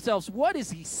thought to themselves, what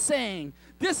is he saying?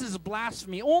 This is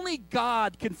blasphemy. Only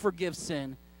God can forgive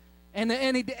sin. And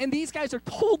these guys are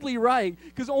totally right,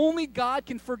 because only God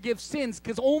can forgive sins,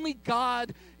 because only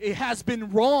God has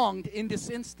been wronged in this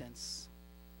instance.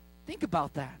 Think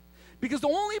about that. Because the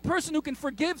only person who can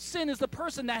forgive sin is the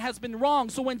person that has been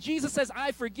wronged. So when Jesus says,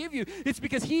 I forgive you, it's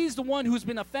because He's the one who's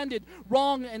been offended,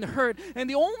 wronged, and hurt. And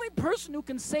the only person who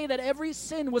can say that every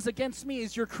sin was against me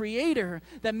is your Creator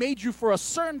that made you for a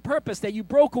certain purpose that you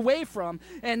broke away from.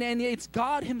 And it's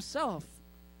God Himself.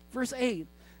 Verse 8.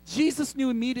 Jesus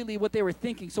knew immediately what they were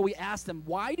thinking, so He asked them,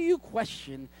 why do you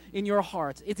question in your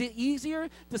hearts? Is it easier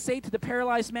to say to the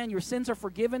paralyzed man, your sins are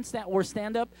forgiven, or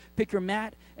stand up, pick your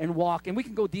mat, and walk? And we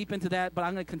can go deep into that, but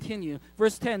I'm going to continue.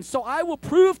 Verse 10, so I will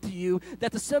prove to you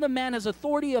that the Son of Man has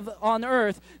authority on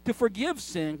earth to forgive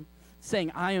sin,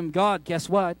 saying, I am God. Guess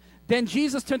what? Then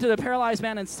Jesus turned to the paralyzed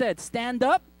man and said, stand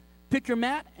up, pick your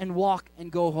mat, and walk,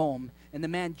 and go home. And the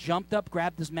man jumped up,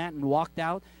 grabbed his mat, and walked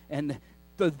out, and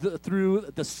through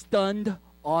the stunned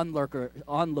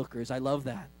onlookers. I love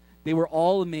that. They were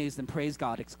all amazed and praised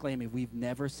God, exclaiming, we've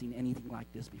never seen anything like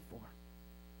this before.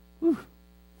 Whew.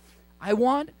 I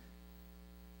want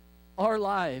our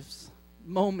lives,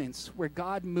 moments where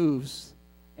God moves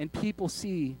and people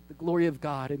see the glory of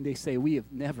God and they say, we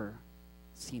have never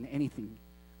seen anything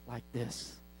like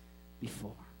this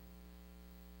before.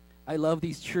 I love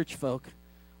these church folk.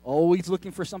 Always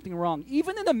looking for something wrong.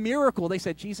 Even in a miracle, they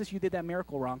said, Jesus, you did that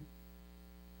miracle wrong.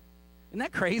 Isn't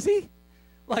that crazy?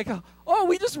 Like, oh,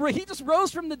 he just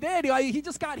rose from the dead. He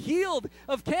just got healed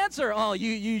of cancer. Oh,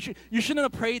 you shouldn't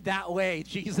have prayed that way,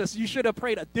 Jesus. You should have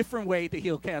prayed a different way to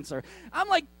heal cancer. I'm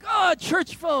like, God,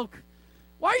 church folk,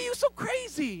 why are you so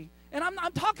crazy? And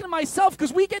I'm talking to myself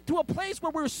because we get to a place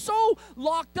where we're so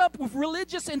locked up with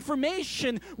religious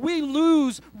information, we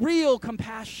lose real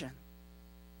compassion.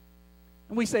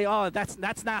 And we say, oh, that's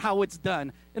not how it's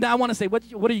done. And I want to say, what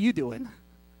are you doing?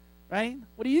 Right?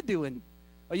 What are you doing?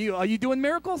 Are you doing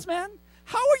miracles, man?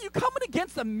 How are you coming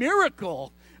against a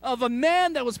miracle of a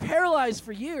man that was paralyzed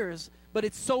for years? But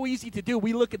it's so easy to do.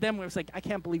 We look at them and it's like, I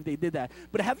can't believe they did that.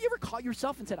 But have you ever caught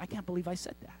yourself and said, I can't believe I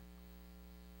said that?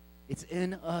 It's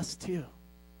in us too.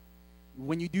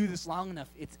 When you do this long enough,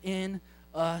 it's in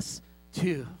us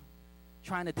too.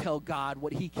 Trying to tell God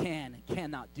what he can and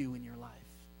cannot do in your life.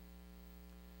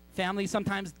 Family,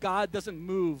 sometimes God doesn't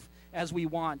move as we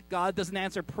want. God doesn't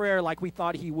answer prayer like we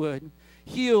thought he would.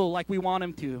 Heal like we want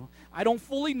him to. I don't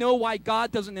fully know why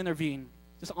God doesn't intervene.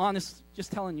 Just honest,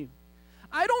 just telling you.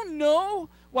 I don't know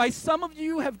why some of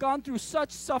you have gone through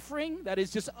such suffering that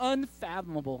is just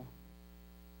unfathomable.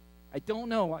 I don't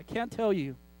know. I can't tell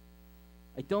you.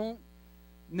 I don't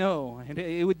know. And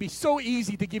it would be so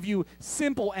easy to give you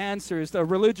simple answers, the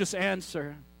religious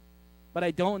answer. But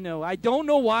I don't know. I don't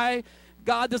know why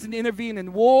God doesn't intervene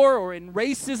in war or in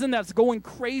racism that's going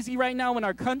crazy right now in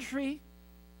our country.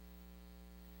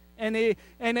 And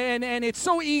it's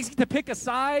so easy to pick a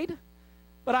side.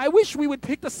 But I wish we would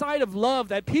pick the side of love,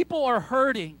 that people are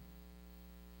hurting.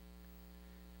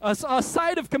 A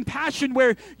side of compassion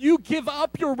where you give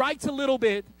up your rights a little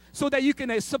bit so that you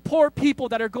can support people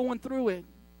that are going through it.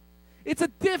 It's a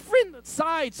different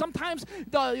side. Sometimes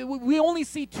we only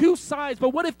see two sides, but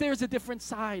what if there's a different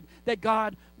side that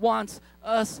God wants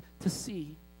us to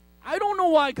see? I don't know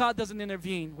why God doesn't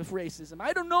intervene with racism.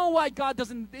 I don't know why God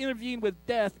doesn't intervene with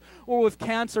death or with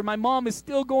cancer. My mom is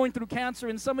still going through cancer,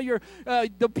 and some of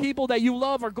the people that you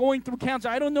love are going through cancer.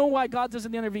 I don't know why God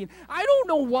doesn't intervene. I don't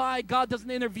know why God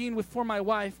doesn't intervene for my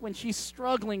wife when she's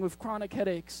struggling with chronic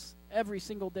headaches every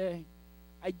single day.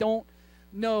 I don't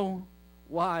know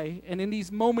why. And in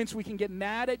these moments, we can get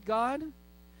mad at God,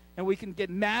 and we can get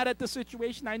mad at the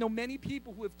situation. I know many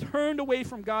people who have turned away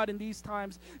from God in these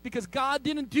times because God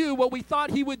didn't do what we thought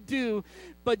he would do.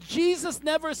 But Jesus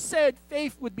never said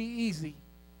faith would be easy.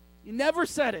 He never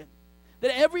said it,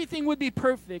 that everything would be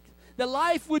perfect, that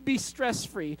life would be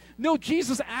stress-free. No,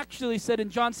 Jesus actually said in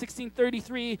John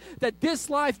 16:33 that this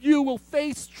life you will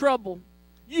face trouble.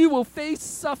 You will face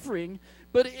suffering,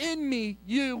 but in me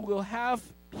you will have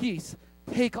peace.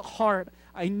 Take heart.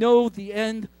 I know the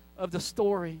end of the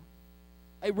story.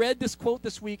 I read this quote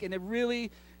this week, and I'm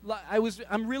really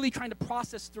trying to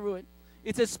process through it.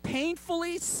 It says,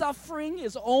 painfully suffering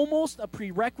is almost a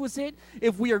prerequisite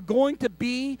if we are going to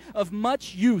be of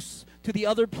much use to the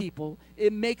other people.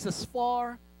 It makes us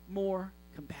far more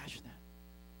compassionate.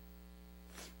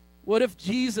 What if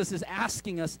Jesus is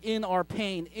asking us in our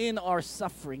pain, in our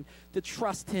suffering, to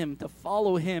trust him, to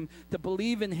follow him, to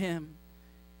believe in him?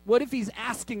 What if he's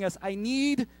asking us, I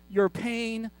need your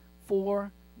pain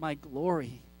for my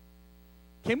glory?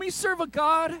 Can we serve a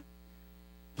God?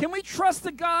 Can we trust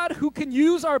a God who can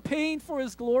use our pain for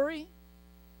his glory?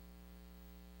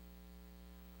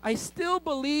 I still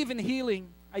believe in healing.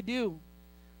 I do.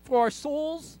 For our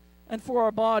souls and for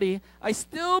our body. I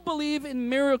still believe in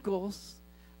miracles.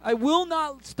 I will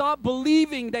not stop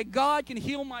believing that God can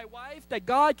heal my wife, that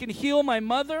God can heal my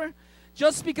mother.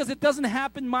 Just because it doesn't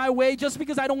happen my way, just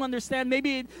because I don't understand,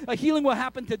 maybe a healing will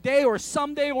happen today or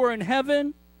someday or in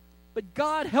heaven. But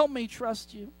God, help me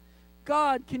trust you.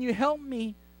 God, can you help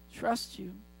me trust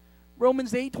you?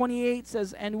 Romans 8:28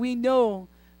 says, and we know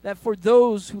that for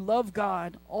those who love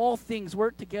God, all things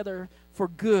work together for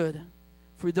good,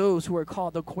 for those who are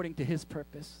called according to his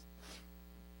purpose.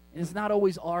 And it's not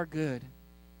always our good.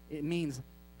 It means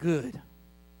good.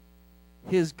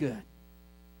 His good.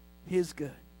 His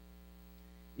good.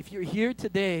 If you're here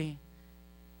today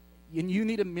and you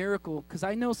need a miracle, because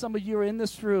I know some of you are in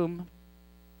this room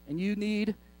and you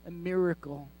need a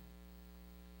miracle,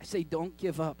 I say don't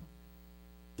give up.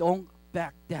 Don't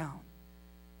back down.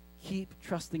 Keep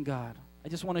trusting God. I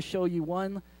just want to show you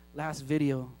one last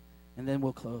video and then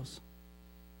we'll close.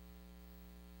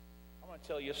 I want to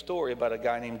tell you a story about a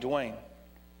guy named Dwayne.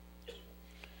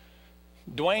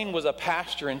 Dwayne was a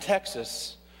pastor in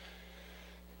Texas,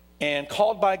 and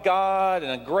called by God,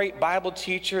 and a great Bible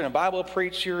teacher and a Bible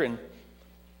preacher. And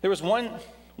there was one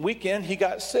weekend he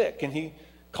got sick, and he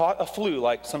caught a flu,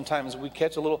 like sometimes we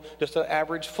catch a little, just an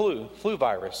average flu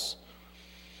virus.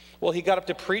 Well, he got up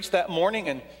to preach that morning,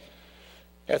 and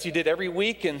as he did every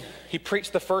week, and he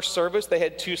preached the first service. They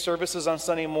had 2 services on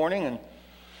Sunday morning, and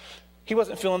he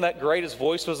wasn't feeling that great. His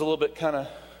voice was a little bit kind of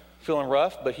feeling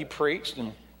rough, but he preached,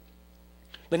 and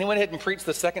then he went ahead and preached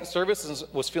the second service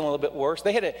and was feeling a little bit worse.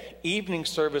 They had an evening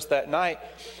service that night,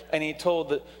 and he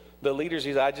told the leaders,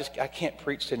 he said, I can't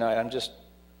preach tonight.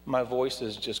 My voice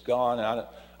is just gone, and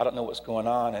I don't know what's going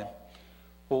on. And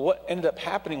well, what ended up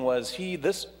happening was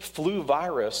this flu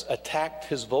virus attacked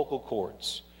his vocal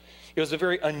cords. It was a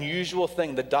very unusual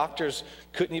thing. The doctors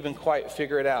couldn't even quite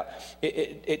figure it out.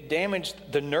 It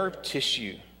damaged the nerve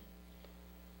tissue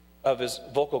of his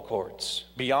vocal cords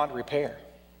beyond repair.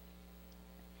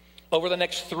 Over the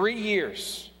next 3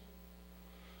 years,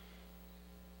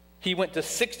 he went to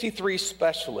 63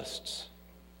 specialists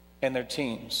and their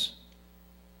teams,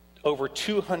 over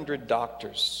 200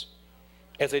 doctors,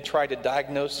 as they tried to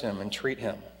diagnose him and treat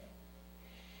him.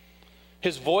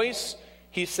 His voice,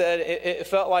 he said, it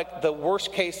felt like the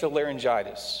worst case of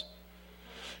laryngitis.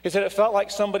 He said it felt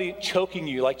like somebody choking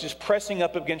you, like just pressing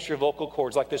up against your vocal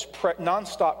cords, like this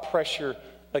nonstop pressure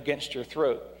against your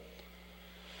throat.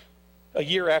 A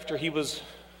year after he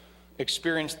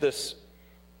experienced this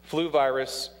flu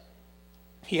virus,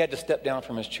 he had to step down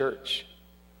from his church.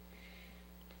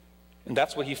 And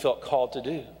that's what he felt called to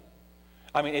do.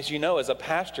 I mean, as you know, as a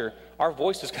pastor, our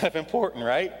voice is kind of important,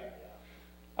 right?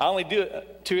 I only do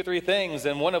 2 or 3 things,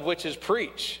 and one of which is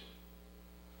preach.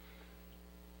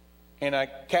 And I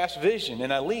cast vision,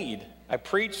 and I lead. I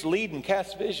preach, lead, and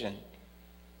cast vision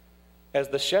as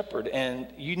the shepherd. And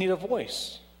you need a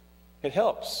voice. It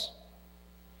helps.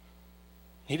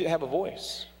 He didn't have a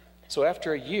voice. So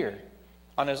after a year,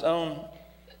 on his own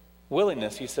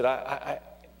willingness, he said,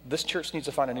 this church needs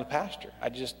to find a new pastor.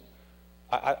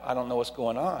 I don't know what's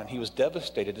going on. He was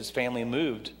devastated. His family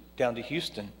moved down to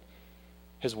Houston.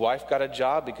 His wife got a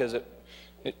job because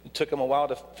it took him a while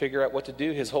to figure out what to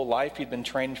do. His whole life he'd been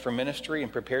trained for ministry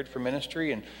and prepared for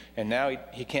ministry, and now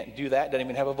he can't do that, doesn't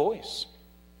even have a voice.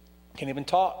 Can't even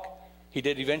talk. He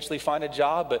did eventually find a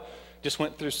job, but just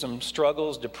went through some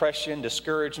struggles, depression,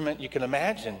 discouragement. You can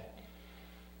imagine.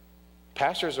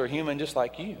 Pastors are human just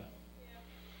like you.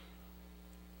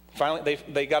 Finally,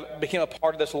 they became a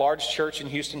part of this large church in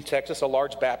Houston, Texas, a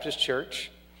large Baptist church.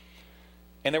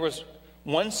 And there was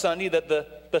one Sunday that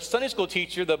the Sunday school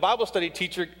teacher, the Bible study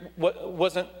teacher,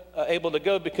 wasn't able to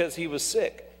go because he was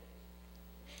sick.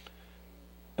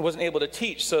 He wasn't able to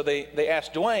teach. So they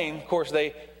asked Dwayne. Of course,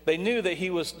 they knew that he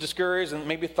was discouraged and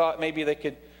maybe thought maybe they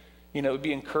could, it would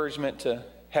be encouragement to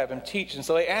have him teach. And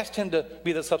so they asked him to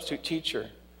be the substitute teacher.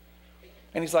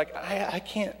 And he's like, I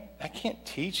can't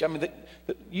teach. I mean,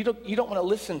 you don't want to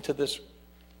listen to this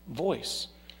voice.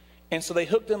 And so they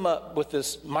hooked him up with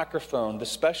this microphone,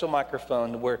 this special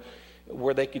microphone where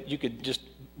you could just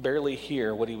barely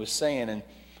hear what he was saying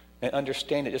and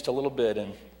understand it just a little bit.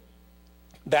 And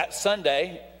that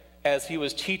Sunday, as he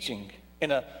was teaching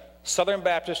in a Southern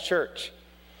Baptist church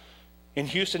in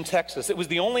Houston, Texas, it was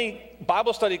the only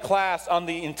Bible study class in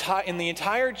the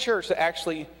entire church that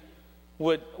actually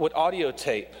would audio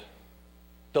tape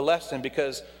the lesson,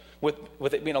 because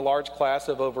with it being a large class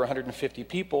of over 150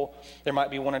 people, there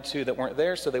might be 1 or 2 that weren't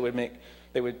there, so they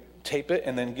would tape it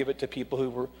and then give it to people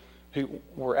who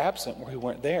were absent or who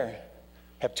weren't there.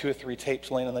 Have 2 or 3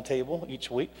 tapes laying on the table each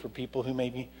week for people who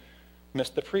maybe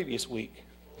missed the previous week.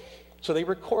 So they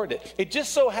record it. It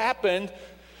just so happened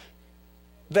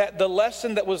that the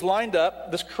lesson that was lined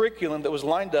up, this curriculum that was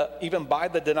lined up even by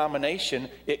the denomination,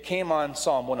 it came on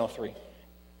Psalm 103.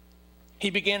 He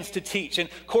begins to teach. And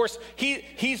of course,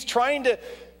 he's trying to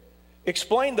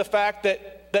explain the fact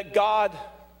that God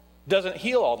doesn't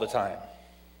heal all the time.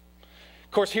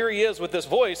 Of course, here he is with this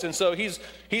voice, and so he's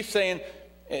saying,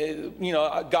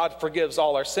 God forgives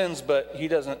all our sins, but he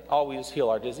doesn't always heal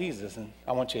our diseases. And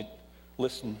I want you to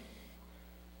listen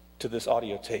to this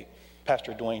audio tape.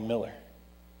 Pastor Dwayne Miller.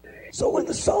 So when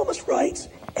the psalmist writes,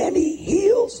 and he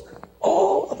heals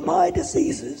all of my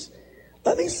diseases,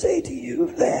 let me say to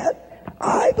you that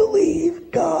I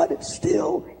believe God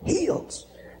still heals.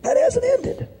 That hasn't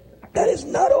ended. That is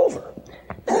not over.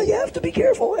 Now you have to be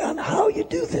careful on how you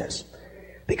do this,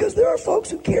 because there are folks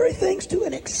who carry things to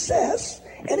an excess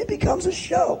and it becomes a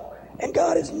show. And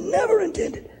God has never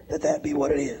intended that be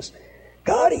what it is.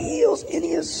 God heals in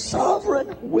his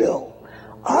sovereign will.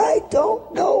 I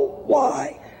don't know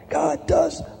why God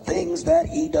does things that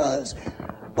he does,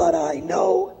 but I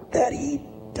know that he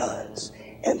does.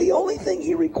 And the only thing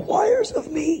he requires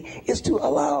of me is to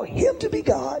allow him to be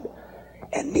God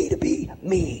and me to be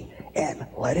me, and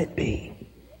let it be.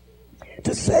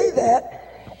 To say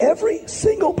that every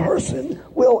single person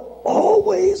will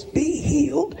always be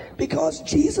healed because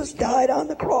Jesus died on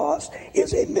the cross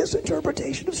is a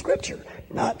misinterpretation of Scripture.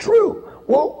 Not true.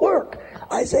 Won't work.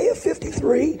 Isaiah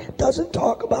 53 doesn't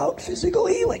talk about physical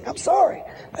healing. I'm sorry.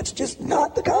 That's just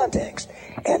not the context.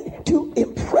 And to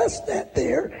impress that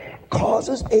there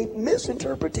causes a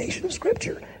misinterpretation of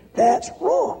Scripture. That's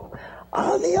wrong.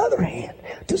 On the other hand,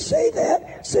 to say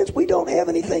that, since we don't have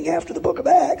anything after the book of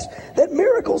Acts, that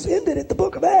miracles ended at the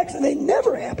book of Acts and they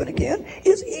never happen again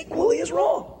is equally as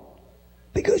wrong.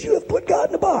 Because you have put God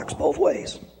in a box both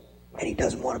ways. And he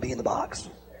doesn't want to be in the box.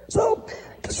 So,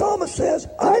 the psalmist says,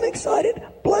 I'm excited.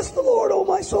 Bless the Lord, O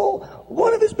my soul.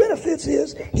 One of his benefits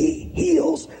is he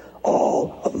heals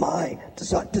all of my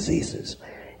diseases.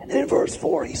 And then in verse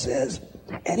 4 he says,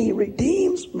 and he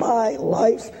redeems my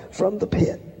life from the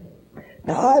pit.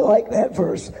 Now, I like that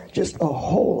verse just a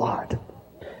whole lot.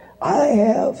 I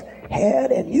have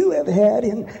had, and you have had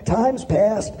in times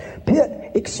past,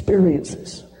 pit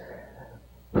experiences.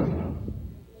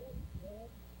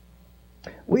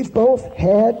 We've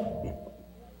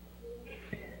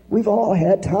all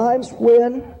had times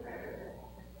when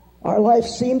our life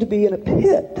seemed to be in a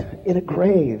pit, in a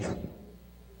grave.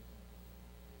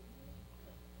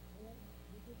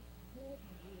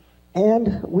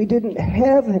 And we didn't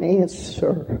have an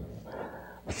answer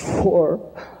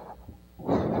for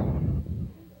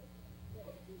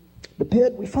the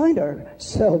pit we find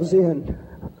ourselves in.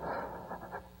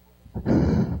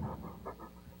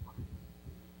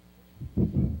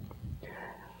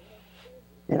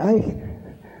 And I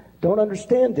don't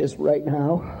understand this right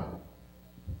now.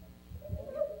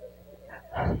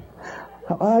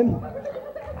 I'm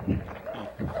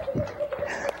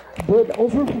a bit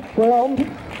overwhelmed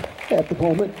at the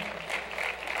moment.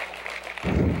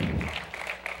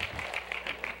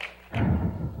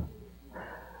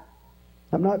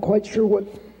 I'm not quite sure what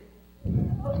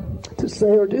to say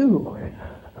or do.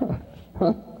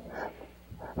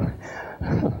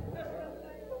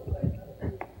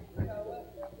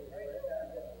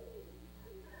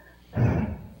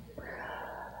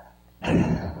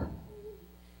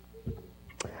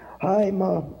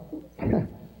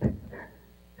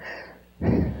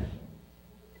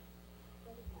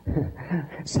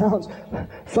 Sounds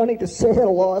funny to say at a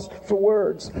loss for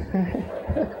words.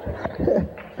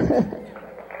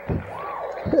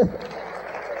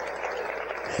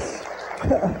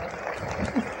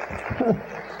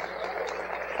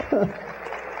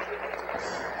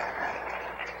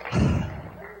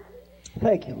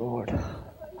 Thank you, Lord.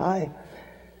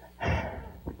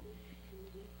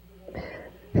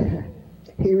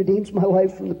 He redeems my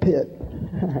life from the pit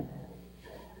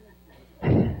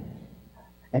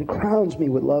and crowns me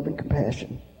with love and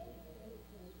compassion.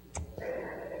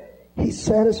 He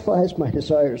satisfies my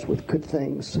desires with good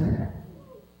things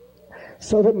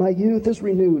so that my youth is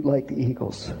renewed like the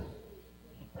eagles.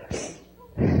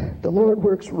 The Lord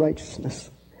works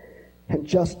righteousness and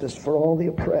justice for all the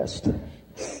oppressed.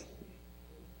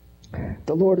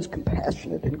 The Lord is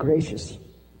compassionate and gracious.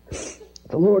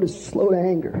 The Lord is slow to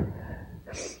anger.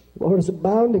 The Lord is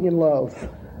abounding in love.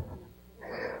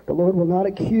 The Lord will not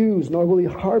accuse, nor will he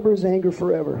harbor his anger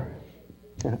forever.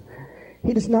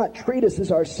 He does not treat us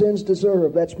as our sins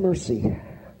deserve. That's mercy.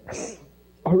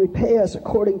 Or repay us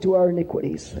according to our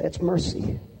iniquities. That's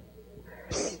mercy.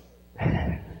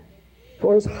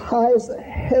 For as high as the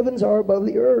heavens are above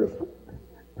the earth,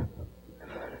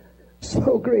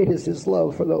 so great is his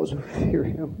love for those who fear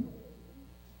him.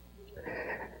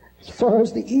 As far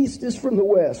as the east is from the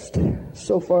west,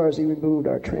 so far as he removed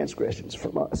our transgressions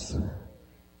from us.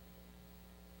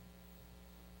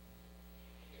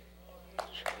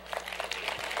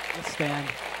 Let's stand.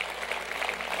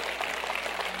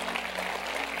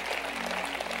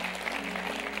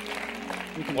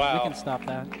 We can stop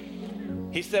that.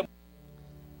 He said,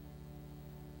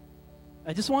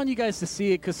 I just want you guys to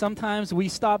see it because sometimes we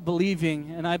stop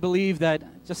believing, and I believe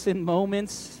that just in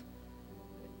moments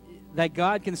that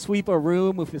God can sweep a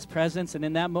room with his presence, and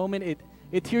in that moment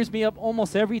it tears me up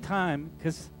almost every time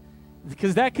because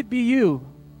that could be you.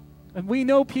 And we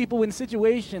know people in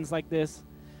situations like this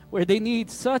where they need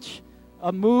such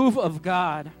a move of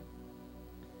God.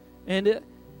 And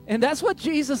that's what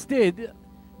Jesus did.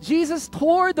 Jesus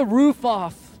tore the roof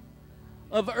off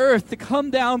of earth to come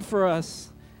down for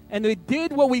us. And we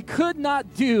did what we could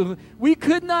not do. We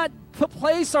could not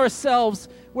place ourselves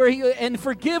and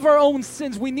forgive our own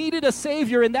sins. We needed a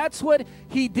Savior, and that's what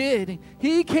he did.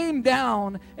 He came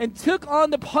down and took on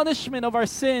the punishment of our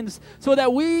sins so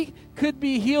that we could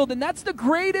be healed. And that's the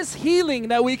greatest healing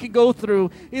that we can go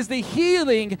through, is the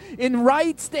healing in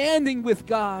right standing with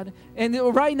God. And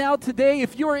right now, today,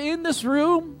 if you're in this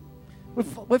room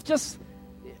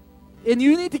and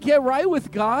you need to get right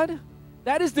with God,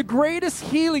 that is the greatest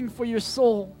healing for your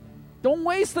soul. Don't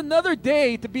waste another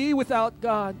day to be without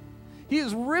God. He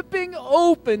is ripping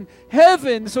open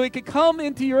heaven so he can come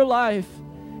into your life.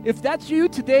 If that's you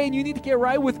today and you need to get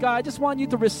right with God, I just want you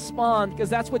to respond, because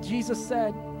that's what Jesus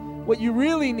said. What you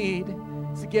really need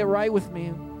is to get right with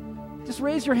me. Just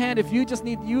raise your hand if you just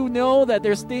need, you know that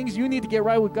there's things you need to get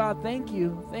right with God. Thank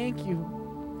you. Thank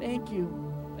you. Thank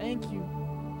you. Thank you.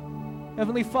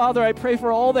 Heavenly Father, I pray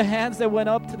for all the hands that went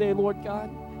up today, Lord God.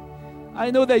 I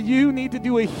know that you need to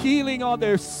do a healing on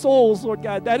their souls, Lord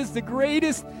God. That is the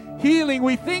greatest healing.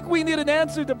 We think we need an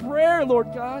answer to prayer, Lord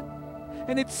God.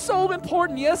 And it's so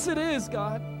important. Yes, it is,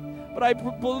 God. But I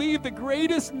believe the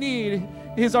greatest need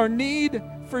is our need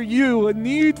for you, a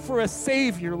need for a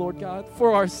Savior, Lord God,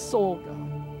 for our soul, God.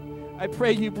 I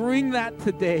pray you bring that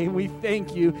today. We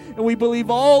thank you. And we believe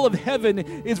all of heaven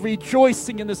is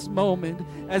rejoicing in this moment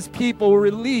as people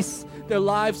release their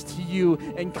lives to you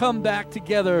and come back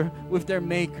together with their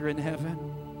Maker in heaven.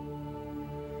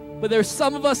 But there's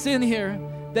some of us in here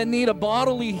that need a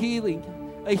bodily healing,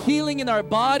 a healing in our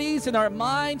bodies, in our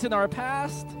minds, in our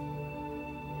past.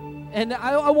 And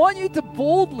I want you to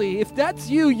boldly, if that's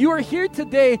you, you are here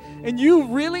today and you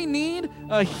really need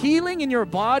a healing in your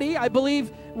body. I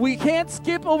believe we can't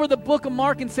skip over the book of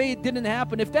Mark and say it didn't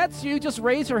happen. If that's you, just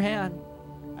raise your hand.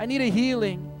 I need a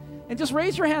healing. And just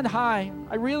raise your hand high.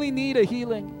 I really need a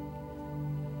healing.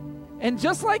 And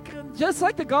just like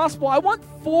the gospel, I want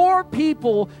 4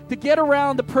 people to get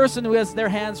around the person who has their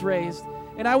hands raised.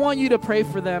 And I want you to pray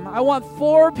for them. I want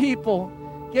 4 people.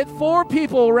 Get 4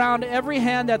 people around every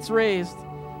hand that's raised.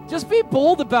 Just be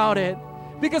bold about it.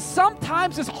 Because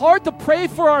sometimes it's hard to pray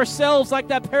for ourselves like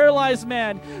that paralyzed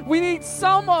man. We need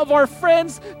some of our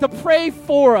friends to pray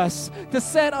for us, to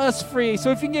set us free. So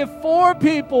if you can get 4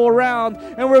 people around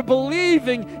and we're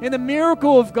believing in the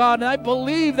miracle of God, and I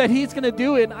believe that He's going to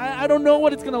do it. I don't know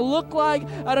what it's going to look like.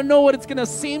 I don't know what it's going to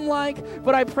seem like.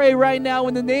 But I pray right now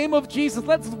in the name of Jesus,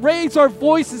 let's raise our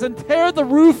voices and tear the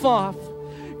roof off.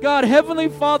 God, Heavenly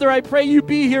Father, I pray you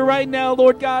be here right now,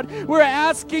 Lord God. We're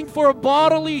asking for a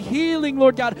bodily healing,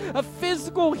 Lord God, a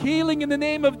physical healing in the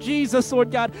name of Jesus,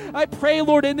 Lord God. I pray,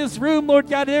 Lord, in this room, Lord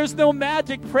God, there's no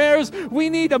magic prayers.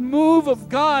 We need a move of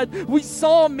God. We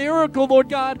saw a miracle, Lord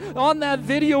God, on that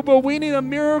video, but we need a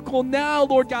miracle now,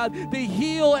 Lord God, to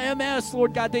heal MS,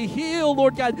 Lord God, to heal,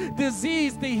 Lord God,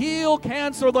 disease, to heal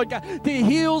cancer, Lord God, to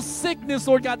heal sickness,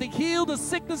 Lord God, to heal the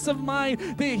sickness of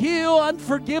mind, to heal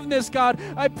unforgiveness, God.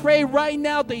 I pray right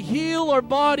now to heal our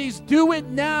bodies. Do it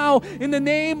now in the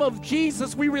name of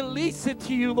Jesus. We release it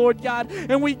to you, Lord God,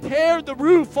 and we tear the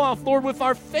roof off, Lord, with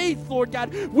our faith, Lord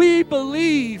God. We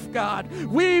believe, God.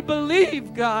 We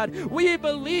believe, God. We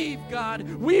believe, God.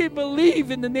 We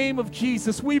believe in the name of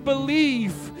Jesus. We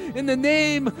believe in the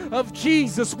name of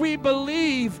Jesus. We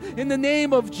believe in the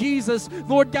name of Jesus.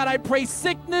 Lord God, I pray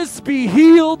sickness be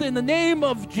healed in the name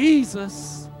of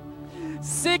Jesus.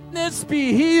 Sickness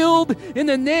be healed in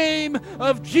the name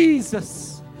of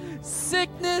Jesus.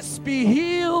 Sickness be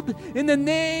healed in the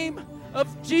name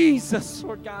of Jesus,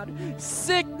 Lord God.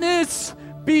 Sickness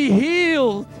be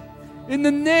healed in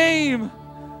the name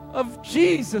of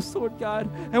Jesus, Lord God.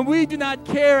 And we do not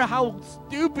care how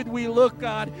stupid we look,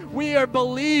 God. We are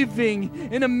believing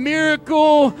in a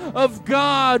miracle of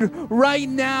God right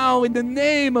now in the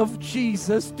name of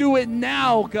Jesus. Do it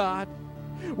now, God.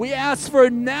 We ask for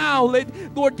now,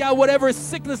 Lord God, whatever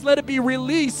sickness, let it be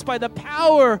released by the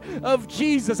power of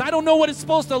Jesus. I don't know what it's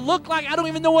supposed to look like. I don't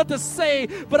even know what to say,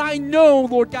 but I know,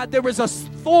 Lord God, there is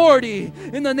authority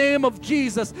in the name of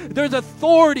Jesus. There's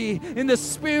authority in the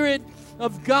Spirit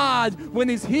of God when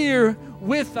He's here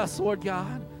with us, Lord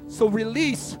God. So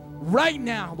release right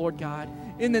now, Lord God,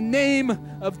 in the name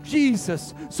of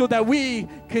Jesus, so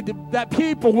that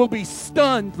people will be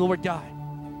stunned, Lord God,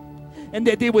 and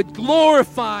that they would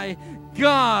glorify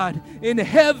God in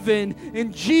heaven.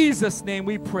 In Jesus' name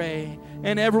we pray.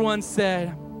 And everyone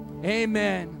said,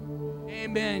 amen.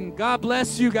 Amen. God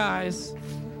bless you guys.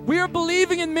 We are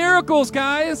believing in miracles,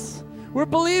 guys. We're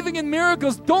believing in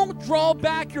miracles. Don't draw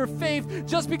back your faith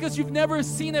just because you've never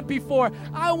seen it before.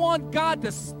 I want God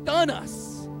to stun us.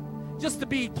 Just to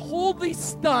be totally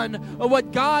stunned of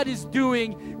what God is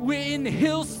doing in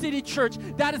Hill City Church.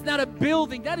 That is not a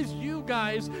building. That is you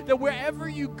guys. That wherever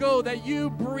you go, that you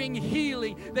bring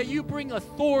healing, that you bring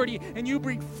authority, and you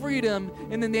bring freedom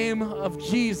in the name of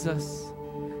Jesus.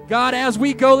 God, as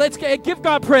we go, let's give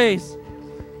God praise.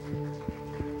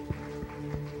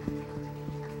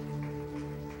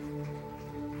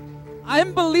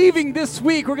 I'm believing this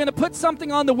week we're going to put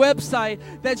something on the website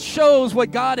that shows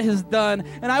what God has done.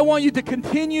 And I want you to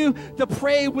continue to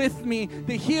pray with me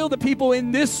to heal the people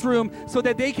in this room so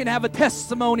that they can have a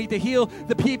testimony to heal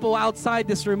the people outside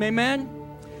this room. Amen?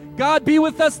 God, be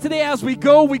with us today as we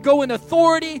go. We go in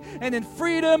authority and in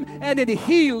freedom and in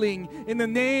healing. In the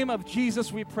name of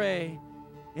Jesus we pray.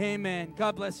 Amen.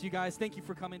 God bless you guys. Thank you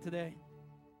for coming today.